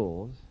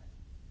kills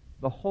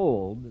the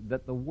hold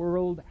that the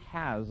world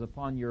has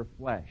upon your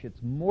flesh.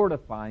 It's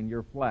mortifying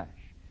your flesh.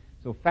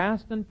 So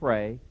fast and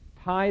pray,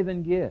 tithe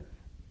and give.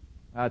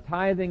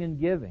 Tithing and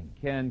giving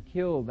can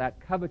kill that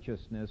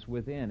covetousness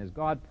within as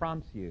God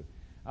prompts you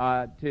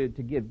to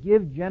give.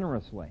 Give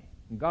generously.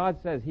 And God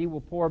says He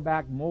will pour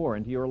back more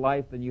into your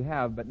life than you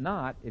have, but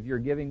not if you're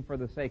giving for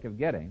the sake of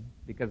getting,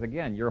 because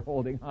again, you're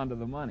holding on to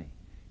the money.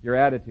 Your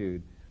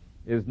attitude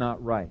is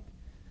not right.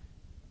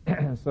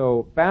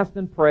 So fast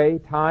and pray,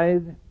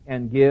 tithe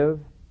and give,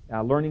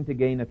 learning to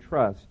gain a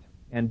trust,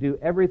 and do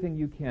everything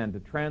you can to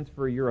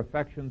transfer your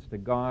affections to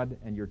God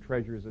and your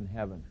treasures in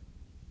heaven.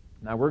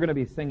 Now we're going to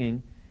be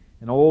singing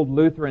an old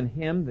Lutheran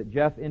hymn that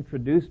Jeff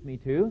introduced me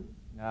to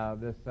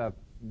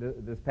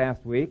this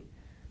past week.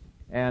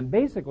 And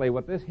basically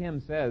what this hymn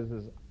says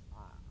is,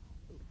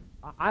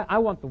 I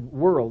want the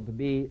world to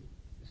be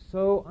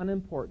so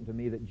unimportant to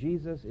me that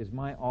Jesus is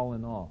my all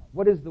in all.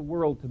 What is the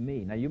world to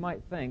me? Now you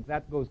might think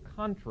that goes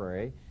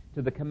contrary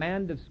to the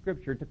command of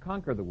Scripture to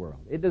conquer the world.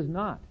 It does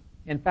not.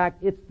 In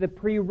fact, it's the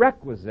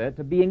prerequisite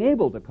to being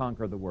able to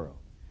conquer the world.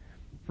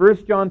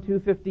 1 John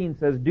 2:15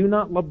 says, do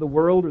not love the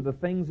world or the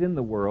things in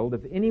the world.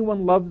 If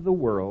anyone loves the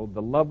world,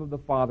 the love of the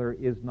Father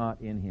is not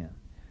in him.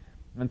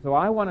 And so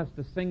I want us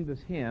to sing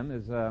this hymn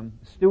as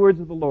stewards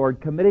of the Lord,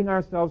 committing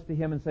ourselves to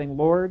Him and saying,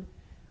 Lord,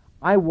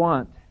 I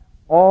want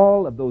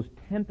all of those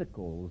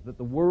tentacles that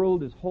the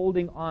world is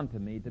holding on to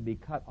me to be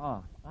cut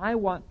off. I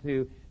want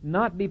to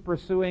not be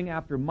pursuing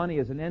after money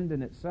as an end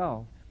in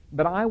itself,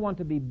 but I want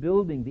to be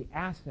building the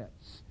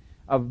assets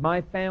of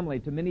my family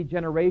to many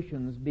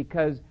generations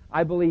because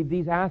I believe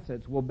these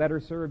assets will better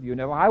serve you.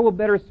 And if I will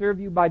better serve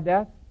you by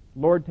death,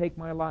 Lord, take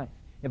my life.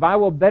 If I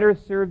will better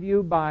serve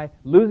you by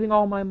losing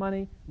all my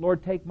money,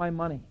 Lord, take my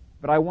money.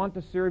 But I want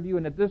to serve you,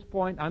 and at this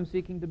point, I'm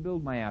seeking to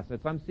build my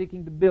assets. I'm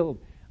seeking to build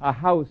a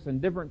house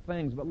and different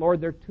things, but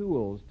Lord, they're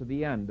tools to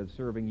the end of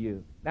serving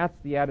you. That's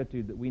the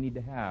attitude that we need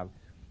to have,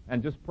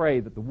 and just pray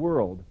that the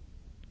world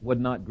would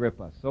not grip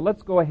us. So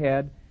let's go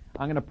ahead.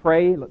 I'm going to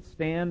pray. Let's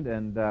stand,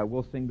 and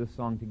we'll sing this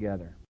song together.